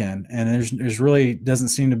know, Ken, and there's really doesn't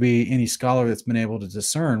seem to be any scholar that's been able to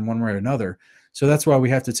discern one way or another. So that's why we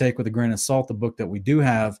have to take with a grain of salt the book that we do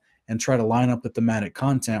have and try to line up the thematic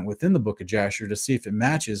content within the book of Jasher to see if it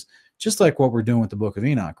matches, just like what we're doing with the book of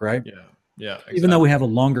Enoch, right? Yeah, exactly. Even though we have a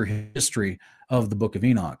longer history of the book of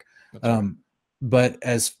Enoch. Right. But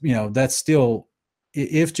as that's still,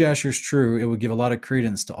 if Jasher's true, it would give a lot of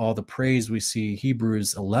credence to all the praise we see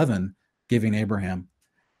Hebrews 11 giving Abraham,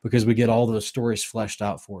 because we get all those stories fleshed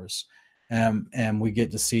out for us. And we get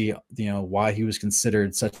to see, why he was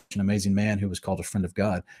considered such an amazing man who was called a friend of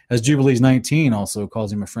God. As Jubilees 19 also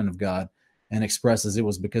calls him a friend of God and expresses it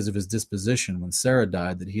was because of his disposition when Sarah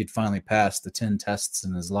died that he had finally passed the 10 tests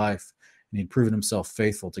in his life and he'd proven himself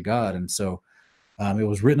faithful to God. And so it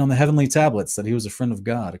was written on the heavenly tablets that he was a friend of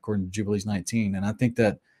God, according to Jubilees 19. And I think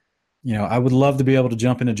that, I would love to be able to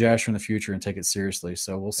jump into Jasher in the future and take it seriously.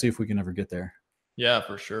 So we'll see if we can ever get there. Yeah,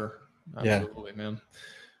 for sure. Absolutely, man.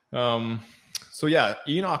 So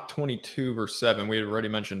Enoch 22 verse 7, we had already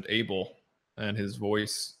mentioned Abel and his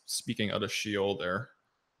voice speaking out of Sheol there.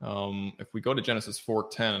 If we go to Genesis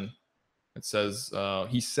 4:10, it says,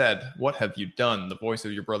 he said, "What have you done? The voice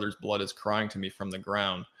of your brother's blood is crying to me from the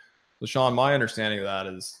ground." So Sean, my understanding of that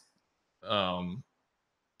is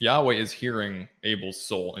Yahweh is hearing Abel's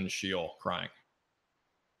soul in Sheol crying.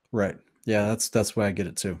 Right. Yeah, that's why I get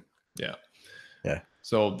it too. Yeah. Yeah.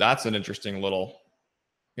 So that's an interesting little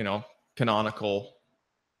canonical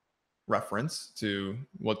reference to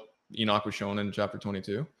what Enoch was shown in chapter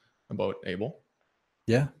 22 about Abel.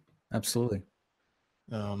 Yeah, absolutely.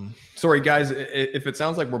 Sorry, guys, if it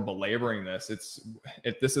sounds like we're belaboring this,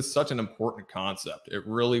 this is such an important concept. It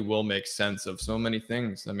really will make sense of so many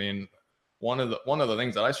things. I mean, one of the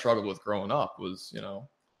things that I struggled with growing up was,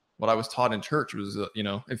 what I was taught in church was,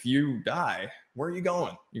 if you die, where are you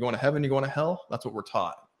going? You going to heaven? You going to hell? That's what we're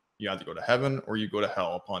taught. You either go to heaven or you go to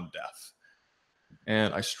hell upon death.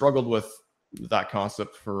 And I struggled with that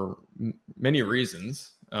concept for many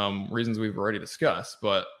reasons, reasons we've already discussed.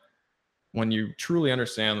 But when you truly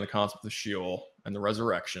understand the concept of Sheol and the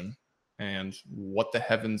resurrection and what the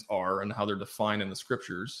heavens are and how they're defined in the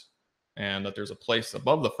scriptures, and that there's a place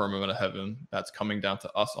above the firmament of heaven that's coming down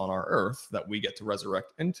to us on our earth that we get to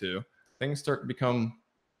resurrect into, things start to become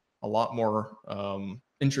a lot more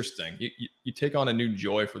interesting. You take on a new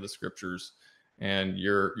joy for the scriptures, and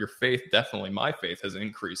your faith, definitely my faith, has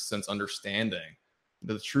increased since understanding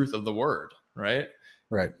the truth of the word, right?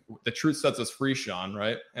 Right. The truth sets us free, Sean,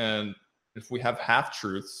 right? And if we have half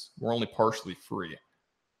truths, we're only partially free.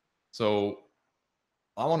 So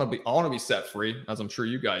I want to be set free, as I'm sure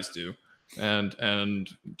you guys do, and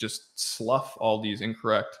just slough all these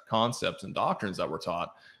incorrect concepts and doctrines that we're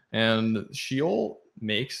taught And Sheol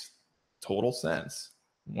makes total sense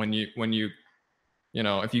when you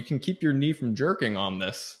if you can keep your knee from jerking on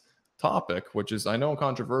this topic, which is, I know,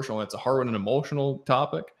 controversial, and it's a hard and emotional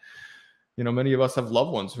topic. Many of us have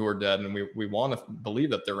loved ones who are dead, and we want to believe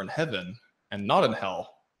that they're in heaven and not in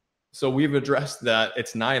hell. So we've addressed that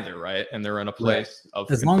it's neither, right? And they're in a place of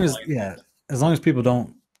as long as people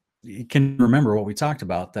can remember what we talked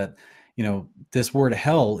about, that this word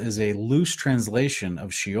hell is a loose translation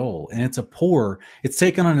of Sheol, and it's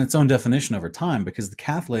taken on its own definition over time, because the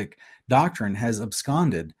Catholic doctrine has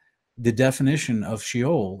absconded the definition of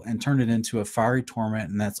Sheol and turned it into a fiery torment,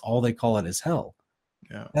 and that's all they call it, is hell.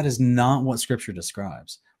 Yeah. That is not what Scripture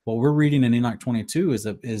describes. What we're reading in Enoch 22 is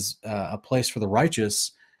a place for the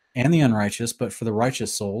righteous and the unrighteous, but for the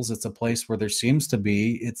righteous souls, it's a place where there seems to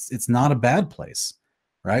be, it's not a bad place,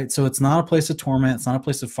 right? So it's not a place of torment. It's not a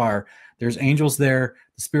place of fire. There's angels there.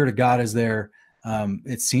 The Spirit of God is there.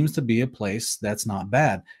 It seems to be a place that's not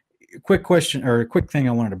bad. Quick question, or a quick thing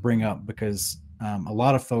I wanted to bring up, because a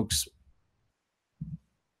lot of folks,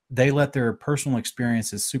 they let their personal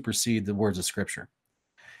experiences supersede the words of Scripture.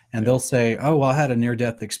 And they'll say, oh, well, I had a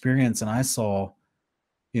near-death experience, and I saw,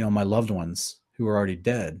 my loved ones who were already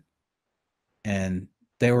dead, and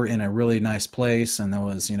they were in a really nice place, and there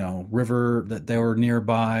was, river that they were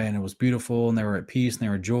nearby, and it was beautiful, and they were at peace, and they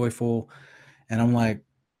were joyful. And I'm like,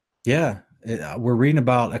 yeah, we're reading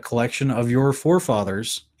about a collection of your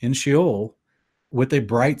forefathers in Sheol with a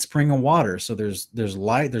bright spring of water. So there's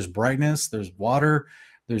light, there's brightness, there's water,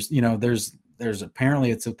 there's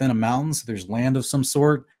apparently it's within a mountain, so there's land of some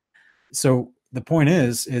sort. So the point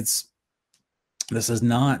is, this is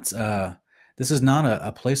not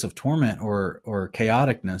a place of torment or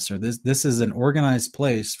chaoticness, or this is an organized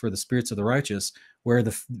place for the spirits of the righteous, where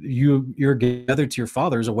you're gathered to your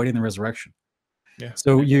fathers awaiting the resurrection. Yeah.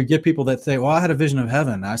 So you get people that say, well, I had a vision of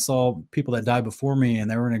heaven. I saw people that died before me,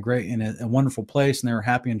 and they were in a wonderful place, and they were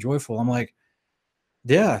happy and joyful. I'm like,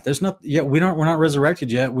 yeah, we're not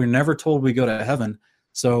resurrected yet. We're never told we go to heaven.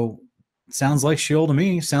 So sounds like Sheol to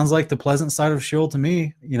me. Sounds like the pleasant side of Sheol to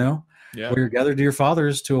me, where you're gathered to your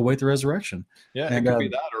fathers to await the resurrection. Yeah, and it could be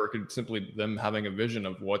that, or it could simply them having a vision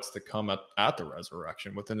of what's to come at the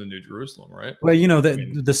resurrection within the New Jerusalem, right? Well,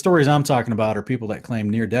 the stories I'm talking about are people that claim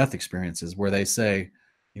near-death experiences, where they say,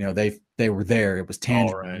 they were there, it was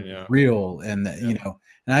tangible, real, and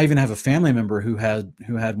and I even have a family member who had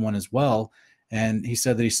one as well, and he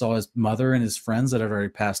said that he saw his mother and his friends that had already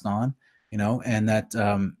passed on, and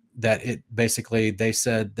that it basically,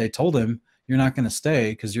 they told him, you're not going to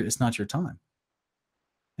stay because it's not your time.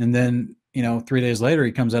 And then, 3 days later,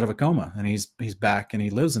 he comes out of a coma, and he's back, and he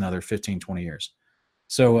lives another 15, 20 years.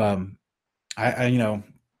 So,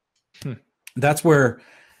 that's where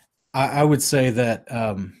I would say that,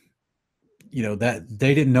 that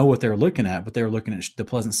they didn't know what they were looking at, but they were looking at the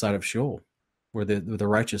pleasant side of Sheol, where the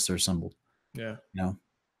righteous are assembled. Yeah. Yeah.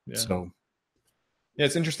 So. Yeah,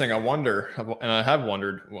 it's interesting. I wonder, and I have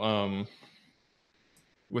wondered,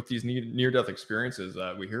 with these near-death experiences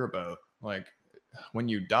that we hear about, like when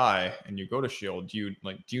you die and you go to Sheol, do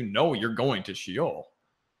you know you're going to Sheol?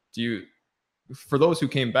 For those who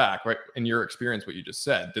came back, right, in your experience, what you just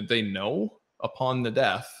said, did they know upon the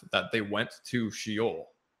death that they went to Sheol?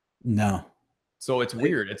 No. So it's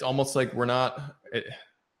weird. It's almost like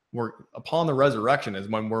we're upon the resurrection is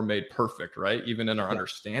when we're made perfect, right? Even in our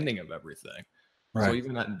understanding of everything. Right. So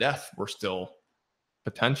even at death, we're still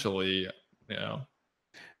potentially,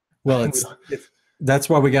 Well, that's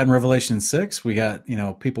why we got in Revelation 6, we got,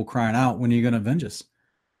 people crying out, when are you going to avenge us?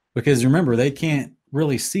 Because remember, they can't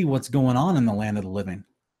really see what's going on in the land of the living.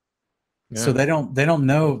 Yeah. So they don't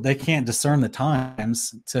know, they can't discern the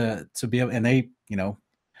times to be able, and they,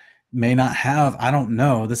 may not have, I don't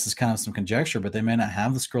know, this is kind of some conjecture, but they may not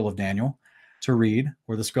have the scroll of Daniel to read,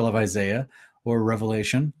 or the scroll of Isaiah, or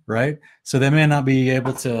Revelation, right? So they may not be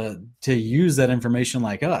able to use that information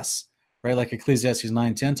like us, right? Like Ecclesiastes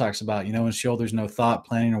 9:10 talks about, in Sheol there's no thought,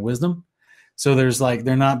 planning, or wisdom. So there's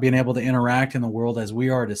they're not being able to interact in the world as we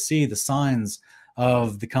are to see the signs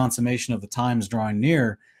of the consummation of the times drawing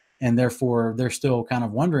near, and therefore they're still kind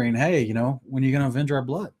of wondering, hey, when are you going to avenge our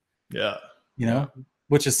blood? Yeah.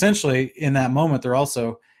 Which essentially in that moment they're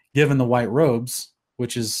also given the white robes,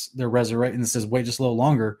 which is they're resurrected, and it says wait just a little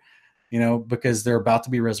longer, because they're about to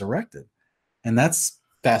be resurrected. And that's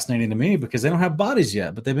fascinating to me, because they don't have bodies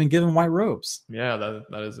yet, but they've been given white robes. Yeah,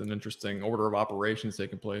 that is an interesting order of operations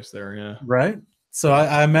taking place there. Yeah. Right. So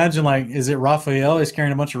I imagine, is it Raphael? He's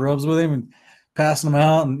carrying a bunch of robes with him and passing them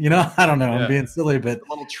out, and I don't know. Yeah. I'm being silly, but a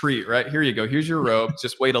little treat, right? Here you go. Here's your robe.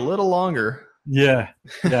 Just wait a little longer. Yeah.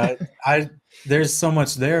 There's so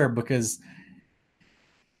much there, because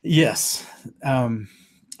Yes.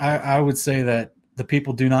 I would say that the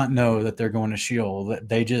people do not know that they're going to Sheol. That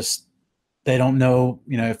they don't know.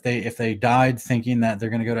 If they died thinking that they're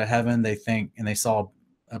going to go to heaven, they think and they saw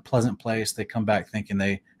a pleasant place. They come back thinking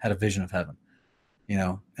they had a vision of heaven.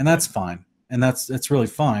 And that's fine. And it's really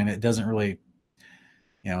fine. It doesn't really,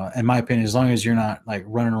 in my opinion, as long as you're not like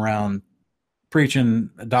running around preaching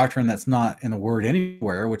a doctrine that's not in the word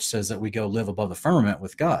anywhere, which says that we go live above the firmament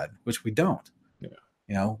with God, which we don't.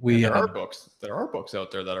 Yeah. We there are books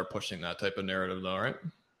out there that are pushing that type of narrative, though, right?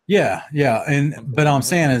 Yeah, but I'm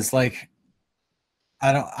saying is like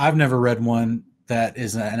I've never read one that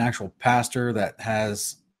is an actual pastor that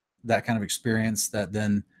has that kind of experience that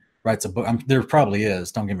then writes a book. There probably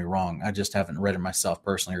is. Don't get me wrong. I just haven't read it myself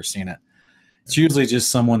personally or seen it. It's usually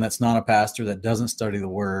just someone that's not a pastor that doesn't study the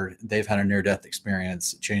word. They've had a near-death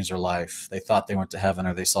experience, it changed their life. They thought they went to heaven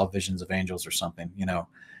or they saw visions of angels or something,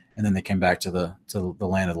 and then they came back to the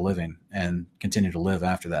land of the living and continue to live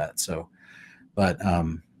after that. So, but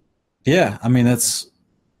yeah, I mean,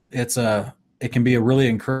 it can be a really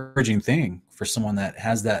encouraging thing for someone that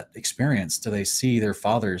has that experience till they see their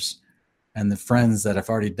fathers and the friends that have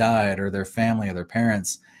already died or their family or their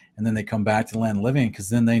parents. And then they come back to the land of living because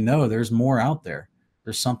then they know there's more out there.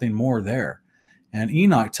 There's something more there. And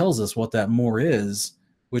Enoch tells us what that more is,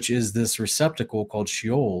 which is this receptacle called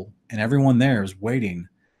Sheol. And everyone there is waiting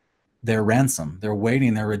their ransom. They're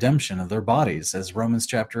waiting their redemption of their bodies, as Romans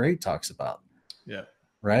chapter 8 talks about. Yeah.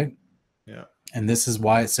 Right? Yeah. And this is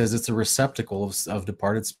why it says it's a receptacle of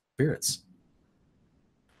departed spirits.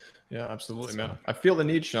 Yeah, absolutely, man. I feel the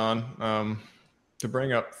need, Sean, to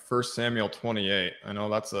bring up 1 Samuel 28. I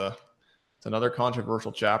know it's another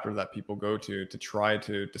controversial chapter that people go to try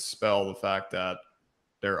to dispel the fact that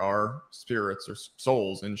there are spirits or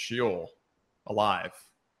souls in Sheol alive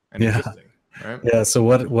and existing. Right? Yeah. So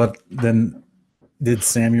what then did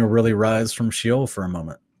Samuel really rise from Sheol for a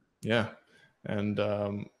moment? Yeah. And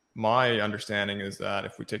my understanding is that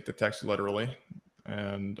if we take the text literally,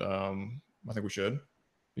 and I think we should,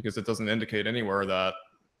 because it doesn't indicate anywhere that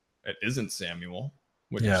it isn't Samuel,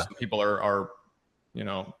 which some people are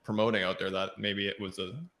promoting out there, that maybe it was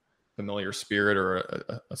a familiar spirit or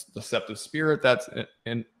a deceptive spirit that's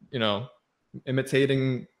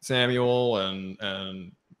imitating Samuel,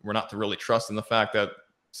 and we're not to really trust in the fact that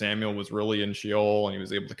Samuel was really in Sheol and he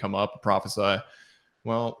was able to come up and prophesy.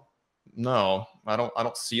 Well, no, I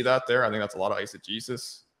don't see that there. I think that's a lot of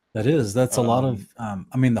eisegesis. That's a lot of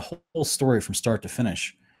I mean, the whole story from start to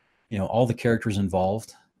finish, all the characters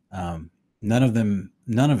involved, none of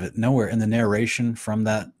it, nowhere in the narration from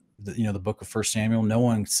that, the book of 1 Samuel, no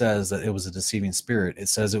one says that it was a deceiving spirit. It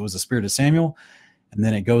says it was a spirit of Samuel, and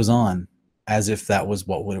then it goes on as if that was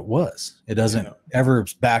what it was. It doesn't ever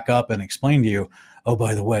back up and explain to you, oh,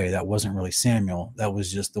 by the way, that wasn't really Samuel. That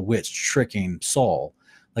was just the witch tricking Saul.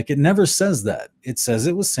 Like, it never says that. It says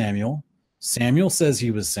it was Samuel. Samuel says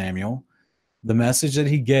he was Samuel. The message that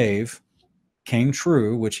he gave came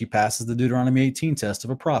true, which he passes the Deuteronomy 18 test of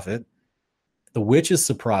a prophet. The witch is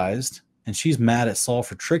surprised, and she's mad at Saul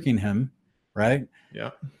for tricking him, right?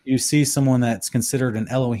 Yeah. You see someone that's considered an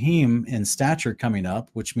Elohim in stature coming up,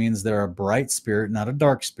 which means they're a bright spirit, not a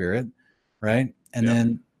dark spirit, right? And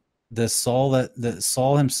then the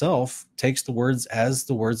Saul himself takes the words as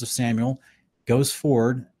the words of Samuel, goes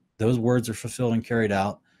forward. Those words are fulfilled and carried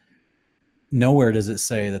out. Nowhere does it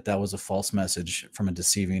say that was a false message from a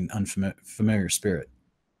deceiving, unfamiliar spirit.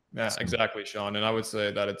 Yeah, exactly, Sean. And I would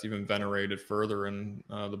say that it's even venerated further in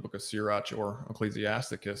the book of Sirach or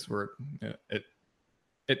Ecclesiasticus, where it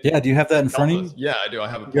yeah, do you have that in front of you? Yeah, I do. I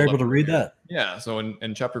have it. You're able to read that? Yeah. So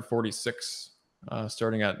in chapter 46,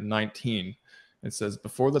 starting at 19, it says,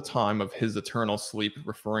 "Before the time of his eternal sleep,"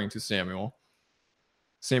 referring to Samuel,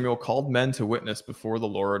 "Samuel called men to witness before the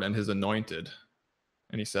Lord and his anointed.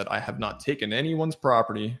 And he said, I have not taken anyone's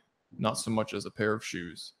property, not so much as a pair of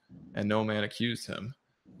shoes. And no man accused him.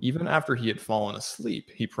 Even after he had fallen asleep,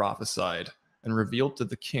 he prophesied and revealed to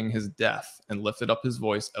the king his death and lifted up his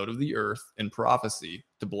voice out of the earth in prophecy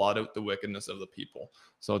to blot out the wickedness of the people."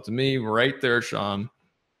 So to me, right there, Sean,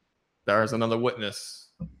 there's another witness,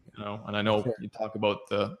 and I know you talk about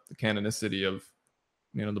the canonicity of,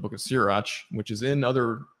 the book of Sirach, which is in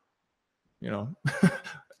other,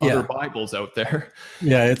 other Bibles out there.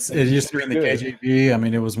 Yeah, it used to be in the KJV. I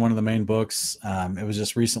mean, it was one of the main books. It was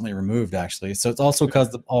just recently removed, actually. So it's also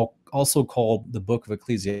also called the Book of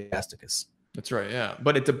Ecclesiasticus. That's right, yeah.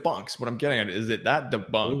 But it debunks. What I'm getting at is that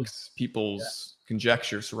debunks people's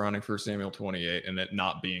conjecture surrounding 1 Samuel 28 and it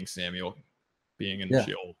not being Samuel being in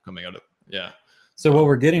Sheol coming out of So what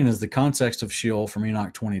we're getting is the context of Sheol from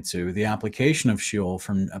Enoch 22, the application of Sheol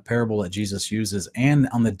from a parable that Jesus uses, and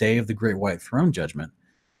on the day of the great white throne judgment,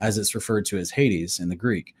 as it's referred to as Hades in the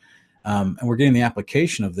Greek. And we're getting the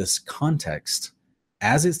application of this context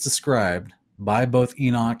as it's described by both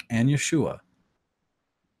Enoch and Yeshua.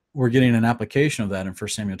 We're getting an application of that in 1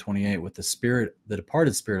 Samuel 28 with the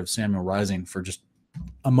departed spirit of Samuel rising for just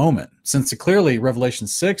a moment. Since clearly Revelation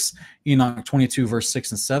 6, Enoch 22, verse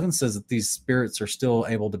 6 and 7 says that these spirits are still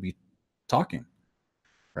able to be talking,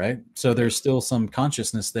 right? So there's still some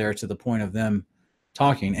consciousness there to the point of them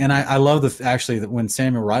talking. And I love that when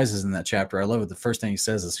Samuel rises in that chapter, I love it. The first thing he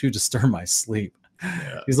says is, "Who disturbed my sleep?"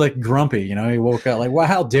 Yeah. He's like grumpy, he woke up like, "Well,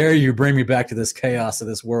 how dare you bring me back to this chaos of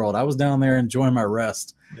this world? I was down there enjoying my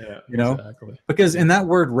rest." Yeah, exactly. Because in that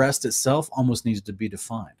word rest itself almost needs to be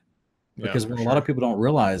defined. Because what a lot of people don't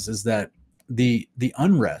realize is that the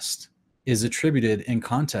unrest is attributed in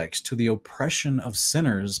context to the oppression of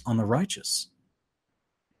sinners on the righteous.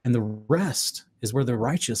 And the rest is where the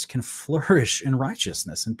righteous can flourish in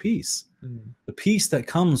righteousness and peace. Mm. The peace that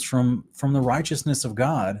comes from the righteousness of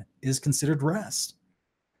God is considered rest.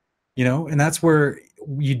 And that's where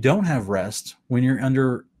you don't have rest when you're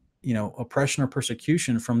under, oppression or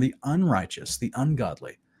persecution from the unrighteous, the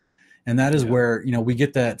ungodly. And that is where, we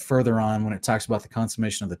get that further on when it talks about the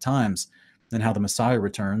consummation of the times and how the Messiah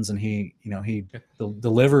returns, and he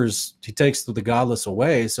delivers, he takes the godless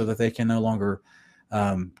away so that they can no longer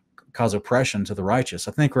cause oppression to the righteous.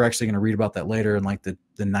 I think we're actually going to read about that later in like the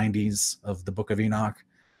 90s of the book of Enoch,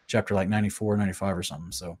 chapter like 94, 95 or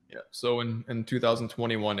something. So so in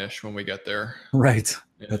 2021-ish when we get there. Right.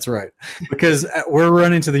 Yeah. That's right. Because we're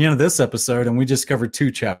running to the end of this episode and we just covered 2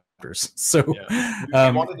 chapters. So we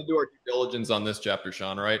wanted to do our due diligence on this chapter,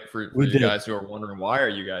 Sean, right? For you guys who are wondering, why are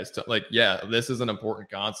you guys this is an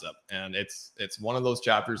important concept, and it's one of those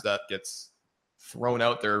chapters that gets thrown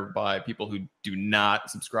out there by people who do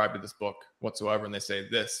not subscribe to this book whatsoever, and they say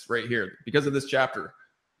this right here, because of this chapter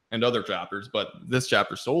and other chapters, but this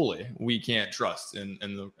chapter solely, we can't trust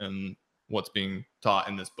in what's being taught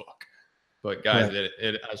in this book. But guys,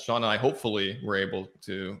 right. As Sean and I hopefully were able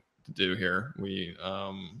to do here, we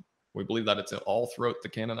believe that it's all throughout the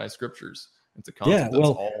canonized scriptures. It's a concept that's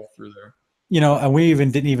all through there. And we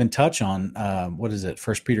didn't even touch on what is it,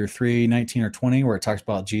 1 Peter 3, 19 or 20, where it talks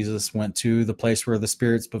about Jesus went to the place where the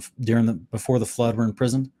spirits before the flood were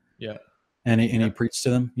imprisoned. Yeah. And he preached to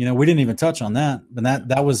them. We didn't even touch on that, but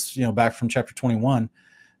that was back from chapter 21,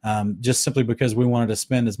 just simply because we wanted to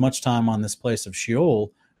spend as much time on this place of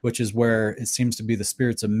Sheol, which is where it seems to be the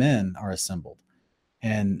spirits of men are assembled,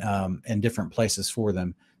 and different places for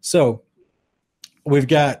them. So we've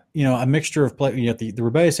got a mixture of the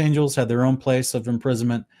rebellious angels had their own place of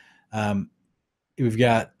imprisonment. We've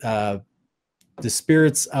got the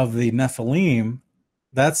spirits of the Nephilim.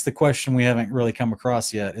 That's the question we haven't really come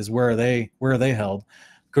across yet, is where are they held?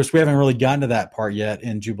 Of course, we haven't really gotten to that part yet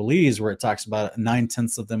in Jubilees, where it talks about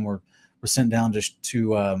 9/10 of them were sent down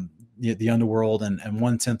to the underworld, and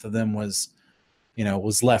 1/10 of them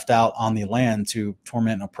was left out on the land to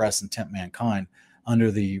torment and oppress and tempt mankind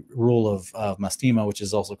under the rule of Mastema, which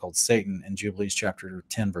is also called Satan in Jubilees chapter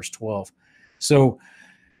 10, verse 12. So,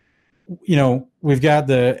 we've got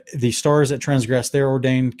the stars that transgress their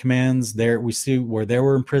ordained commands. There we see where they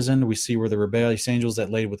were imprisoned. We see where the rebellious angels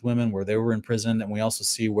that laid with women, where they were imprisoned. And we also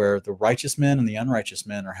see where the righteous men and the unrighteous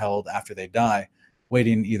men are held after they die,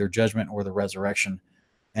 waiting either judgment or the resurrection.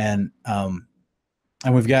 And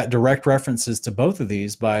we've got direct references to both of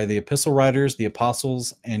these by the epistle writers, the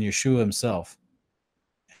apostles, and Yeshua himself.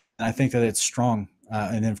 And I think that it's strong.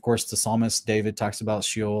 And then, of course, the psalmist David talks about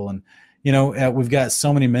Sheol. And, we've got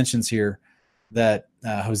so many mentions here that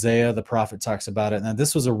Hosea, the prophet, talks about it. And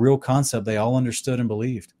this was a real concept they all understood and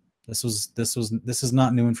believed. This is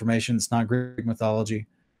not new information. It's not Greek mythology.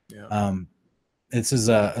 Yeah. This is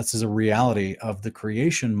a reality of the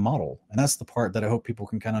creation model. And that's the part that I hope people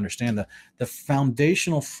can kind of understand. The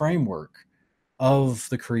foundational framework of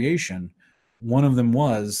the creation, one of them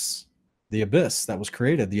was the abyss that was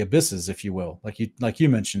created, the abysses, if you will, like you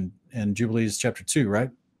mentioned in Jubilees chapter 2,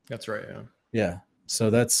 right? That's right. Yeah. Yeah. So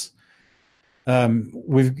that's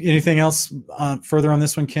anything else further on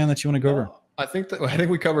this one, Ken, that you want to go over? I think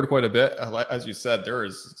we covered quite a bit. As you said,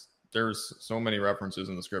 there's so many references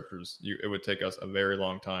in the scriptures. It would take us a very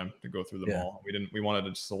long time to go through them all. We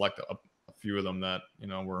wanted to select a few of them that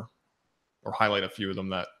or highlight a few of them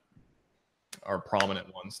that are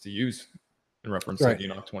prominent ones to use in reference to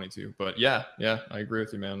Enoch 22. But yeah, I agree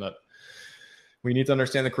with you, man, that we need to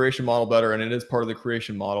understand the creation model better, and it is part of the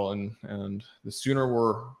creation model. And the sooner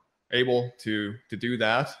we're able to do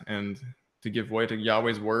that and to give way to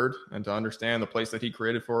Yahweh's word and to understand the place that he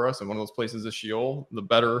created for us, and one of those places is Sheol, the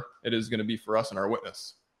better it is going to be for us and our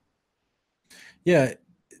witness. Yeah,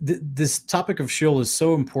 this topic of Sheol is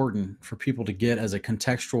so important for people to get as a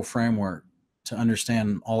contextual framework to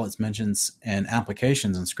understand all its mentions and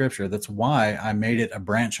applications in Scripture. That's why I made it a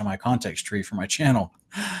branch on my context tree for my channel,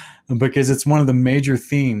 because it's one of the major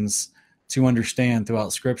themes to understand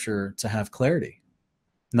throughout Scripture to have clarity,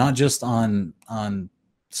 not just on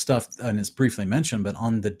stuff, and it's briefly mentioned, but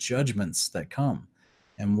on the judgments that come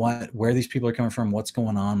and where these people are coming from, what's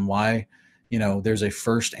going on, why, there's a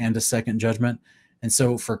first and a second judgment. And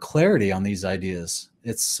so for clarity on these ideas,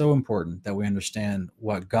 it's so important that we understand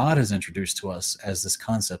what God has introduced to us as this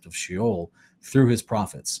concept of Sheol through his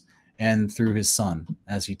prophets and through his son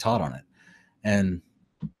as he taught on it. And,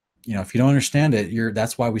 if you don't understand it,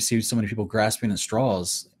 that's why we see so many people grasping at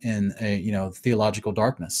straws in a, theological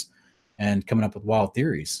darkness and coming up with wild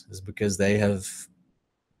theories, is because they have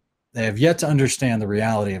yet to understand the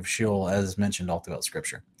reality of Sheol as mentioned all throughout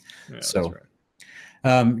Scripture. Yeah, so,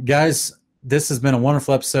 right. Guys, this has been a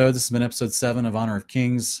wonderful episode. This has been episode 7 of Honor of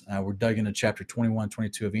Kings. We're dug into chapter 21,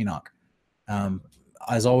 22 of Enoch.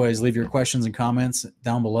 As always, leave your questions and comments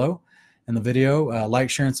down below in the video. Like,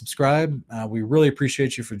 share, and subscribe. We really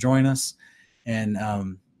appreciate you for joining us. And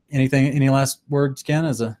any last words,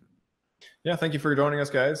 Ken? Yeah, thank you for joining us,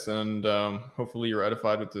 guys. And hopefully you're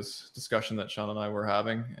edified with this discussion that Sean and I were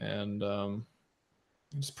having. And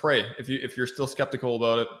just pray. If you're still skeptical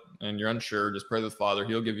about it and you're unsure, just pray to the Father.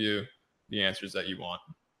 He'll give you the answers that you want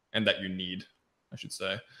and that you need, I should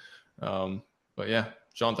say. But yeah,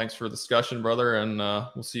 Sean, thanks for the discussion, brother. And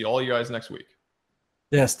we'll see all you guys next week.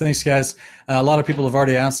 Yes, thanks, guys. A lot of people have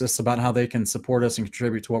already asked us about how they can support us and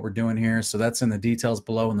contribute to what we're doing here. So that's in the details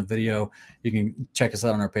below in the video. You can check us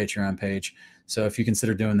out on our Patreon page. So if you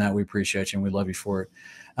consider doing that, we appreciate you and we love you for it.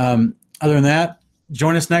 Other than that,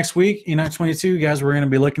 join us next week, Enoch 22, guys. We're going to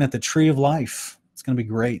be looking at the Tree of Life. It's going to be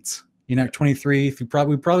great. Enoch 23,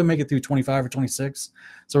 we probably make it through 25 or 26.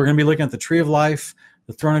 So we're going to be looking at the Tree of Life,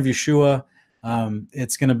 the Throne of Yeshua.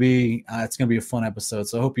 It's going to be a fun episode.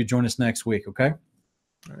 So I hope you join us next week. Okay.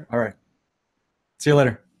 All right. See you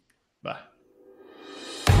later.